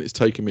and it's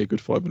taken me a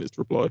good 5 minutes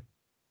to reply.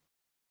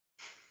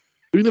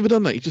 You've never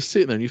done that. You're just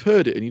sitting there and you've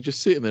heard it and you're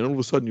just sitting there and all of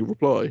a sudden you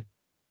reply.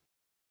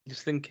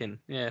 Just thinking.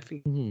 Yeah,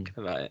 thinking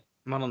about it.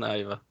 I'm on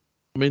it over.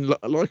 I mean,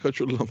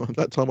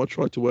 that time I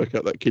tried to work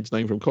out that kid's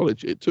name from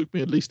college. It took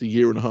me at least a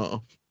year and a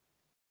half.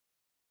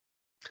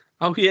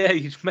 Oh, yeah,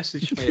 you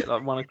messaged me at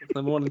 1 o'clock in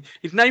the morning.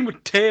 His name was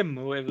Tim,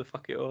 or whatever the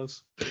fuck it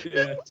was.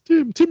 Yeah.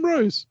 Tim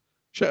Rose.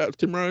 Shout out to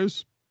Tim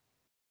Rose.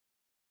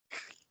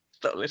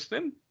 Stop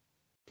listening.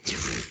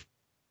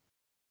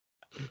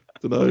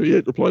 Don't know. He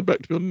replied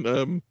back to me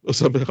on or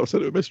something. I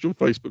sent him a message on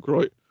Facebook,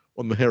 right,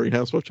 on the Harry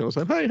Housewife channel,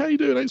 saying, "Hey, how you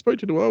doing? I ain't spoken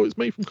to you in a while. It's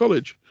me from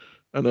college,"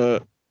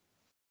 and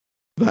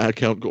that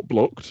account got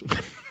blocked.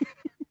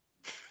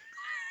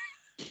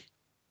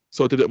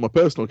 So I did it on my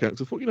personal account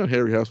because I thought,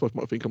 Harry Housewife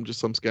might think I'm just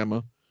some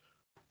scammer,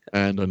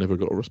 and I never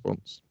got a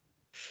response.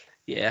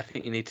 Yeah, I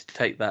think you need to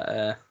take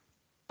that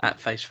at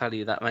face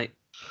value, that mate.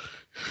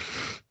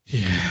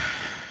 Yeah.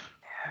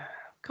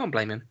 Can't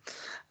blame him.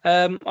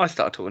 I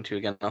started talking to you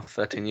again after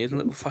 13 years, and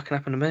look what fucking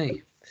happened to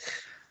me.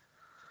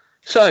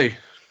 So,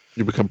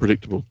 you become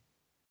predictable.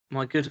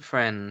 My good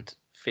friend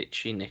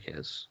Fitchy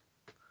Knickers,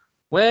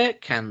 where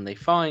can they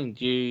find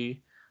you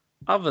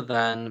other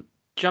than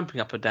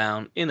jumping up or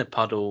down in a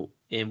puddle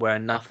in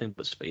wearing nothing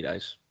but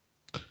Speedos?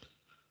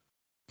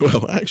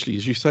 Well, actually,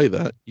 as you say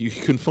that, you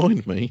can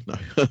find me. No,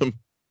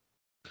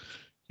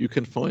 you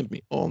can find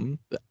me on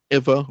the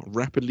ever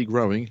rapidly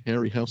growing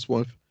Harry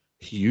Housewife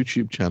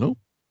YouTube channel.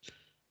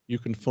 You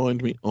can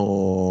find me on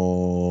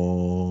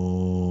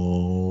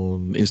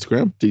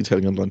Instagram,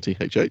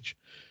 detailing_THH.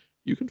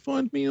 You can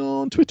find me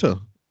on Twitter,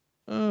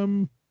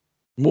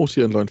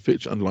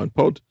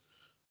 Morty_Fitch_pod.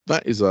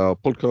 That is our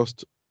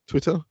podcast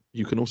Twitter.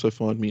 You can also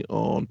find me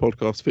on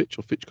Podcast Fitch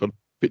or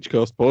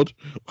Fitchcast Pod.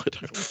 I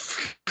don't know.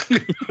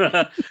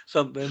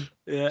 Something.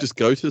 Yeah. Just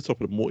go to the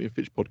top of the Morty and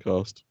Fitch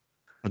podcast,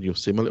 and you'll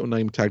see my little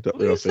name tagged up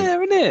there. I It's think.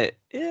 there, isn't it?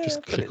 Yeah.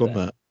 Just put click it on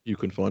there. that. You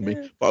can find me.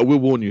 Yeah. But I will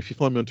warn you, if you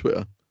find me on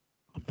Twitter,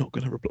 I'm not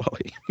going to reply.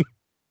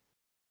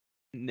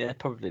 Yeah,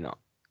 probably not.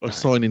 I No.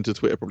 sign into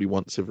Twitter probably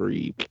once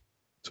every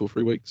 2 or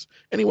 3 weeks.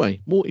 Anyway,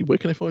 Morty, where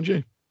can I find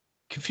you?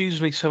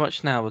 Confuses me so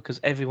much now because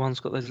everyone's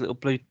got those little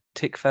blue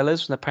tick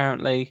fellas, and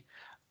apparently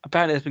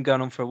it's been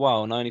going on for a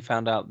while. And I only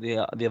found out the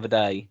other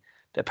day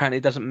that apparently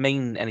it doesn't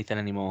mean anything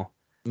anymore.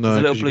 No,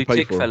 the little 'cause you blue can pay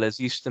tick for 'em. fellas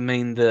used to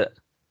mean that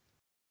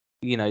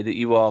that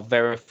you are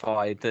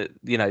verified, that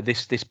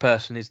this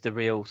person is the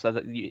real, so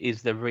that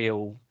is the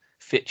real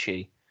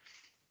Fitchy.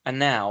 And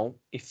now,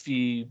 if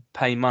you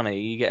pay money,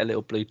 you get a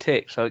little blue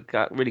tick. So it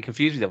got really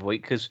confused the other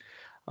week because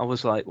I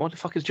was like, "What the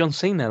fuck is John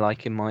Cena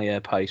like in my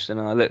post?" And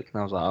then I looked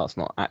and I was like, "Oh, it's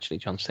not actually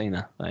John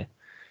Cena." So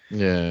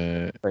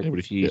Yeah, very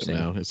everybody can get 'em confusing.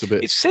 now. It's a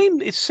bit.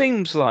 It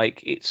seems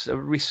like it's a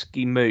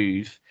risky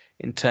move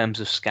in terms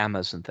of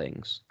scammers and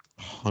things.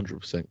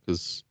 100%,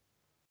 because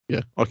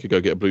I could go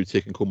get a blue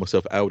tick and call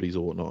myself Audis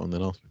or whatnot and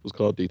then ask people's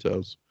card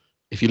details.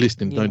 If you're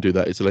listening, Yeah. don't do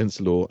that. It's against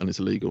the law and it's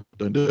illegal.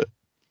 Don't do it.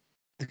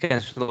 It's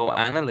against the law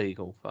and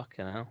illegal.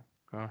 Fucking hell.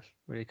 Gosh,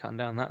 really cutting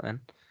down that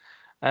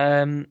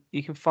then.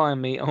 You can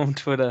find me on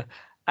Twitter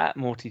at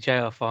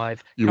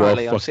MortyJR5.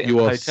 Currently, I'm sitting in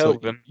a hotel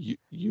room.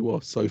 You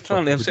are so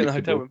Currently, I'm fucking sitting in a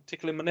hotel predictable. room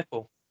tickling my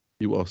nipple.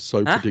 You are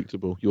so Huh?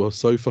 predictable. You are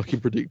so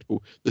fucking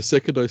predictable. The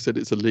second I said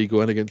it's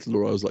illegal and against the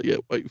law, I was like, yeah,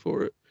 wait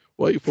for it.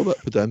 Wait for that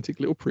pedantic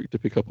little prick to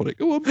pick up on it.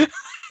 Go on.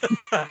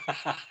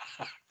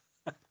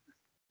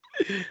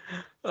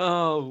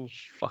 Oh,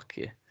 fuck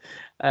you.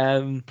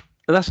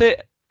 That's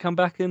it. Come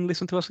back and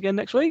listen to us again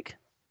next week.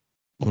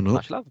 Or not.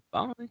 Much love.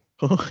 Bye.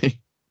 Bye.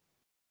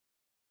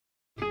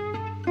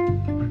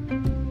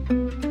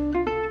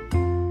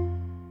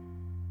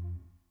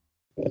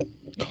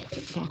 Oh,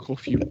 fuck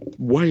off, you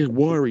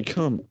wiry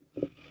cunt.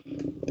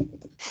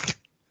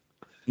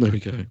 There we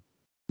go.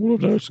 All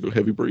I've noticed is got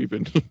heavy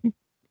breathing.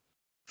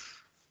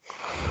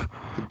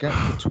 The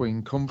gap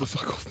between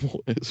Fuck off,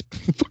 Mortis.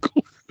 Fuck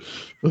off.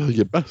 Oh,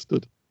 you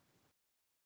bastard.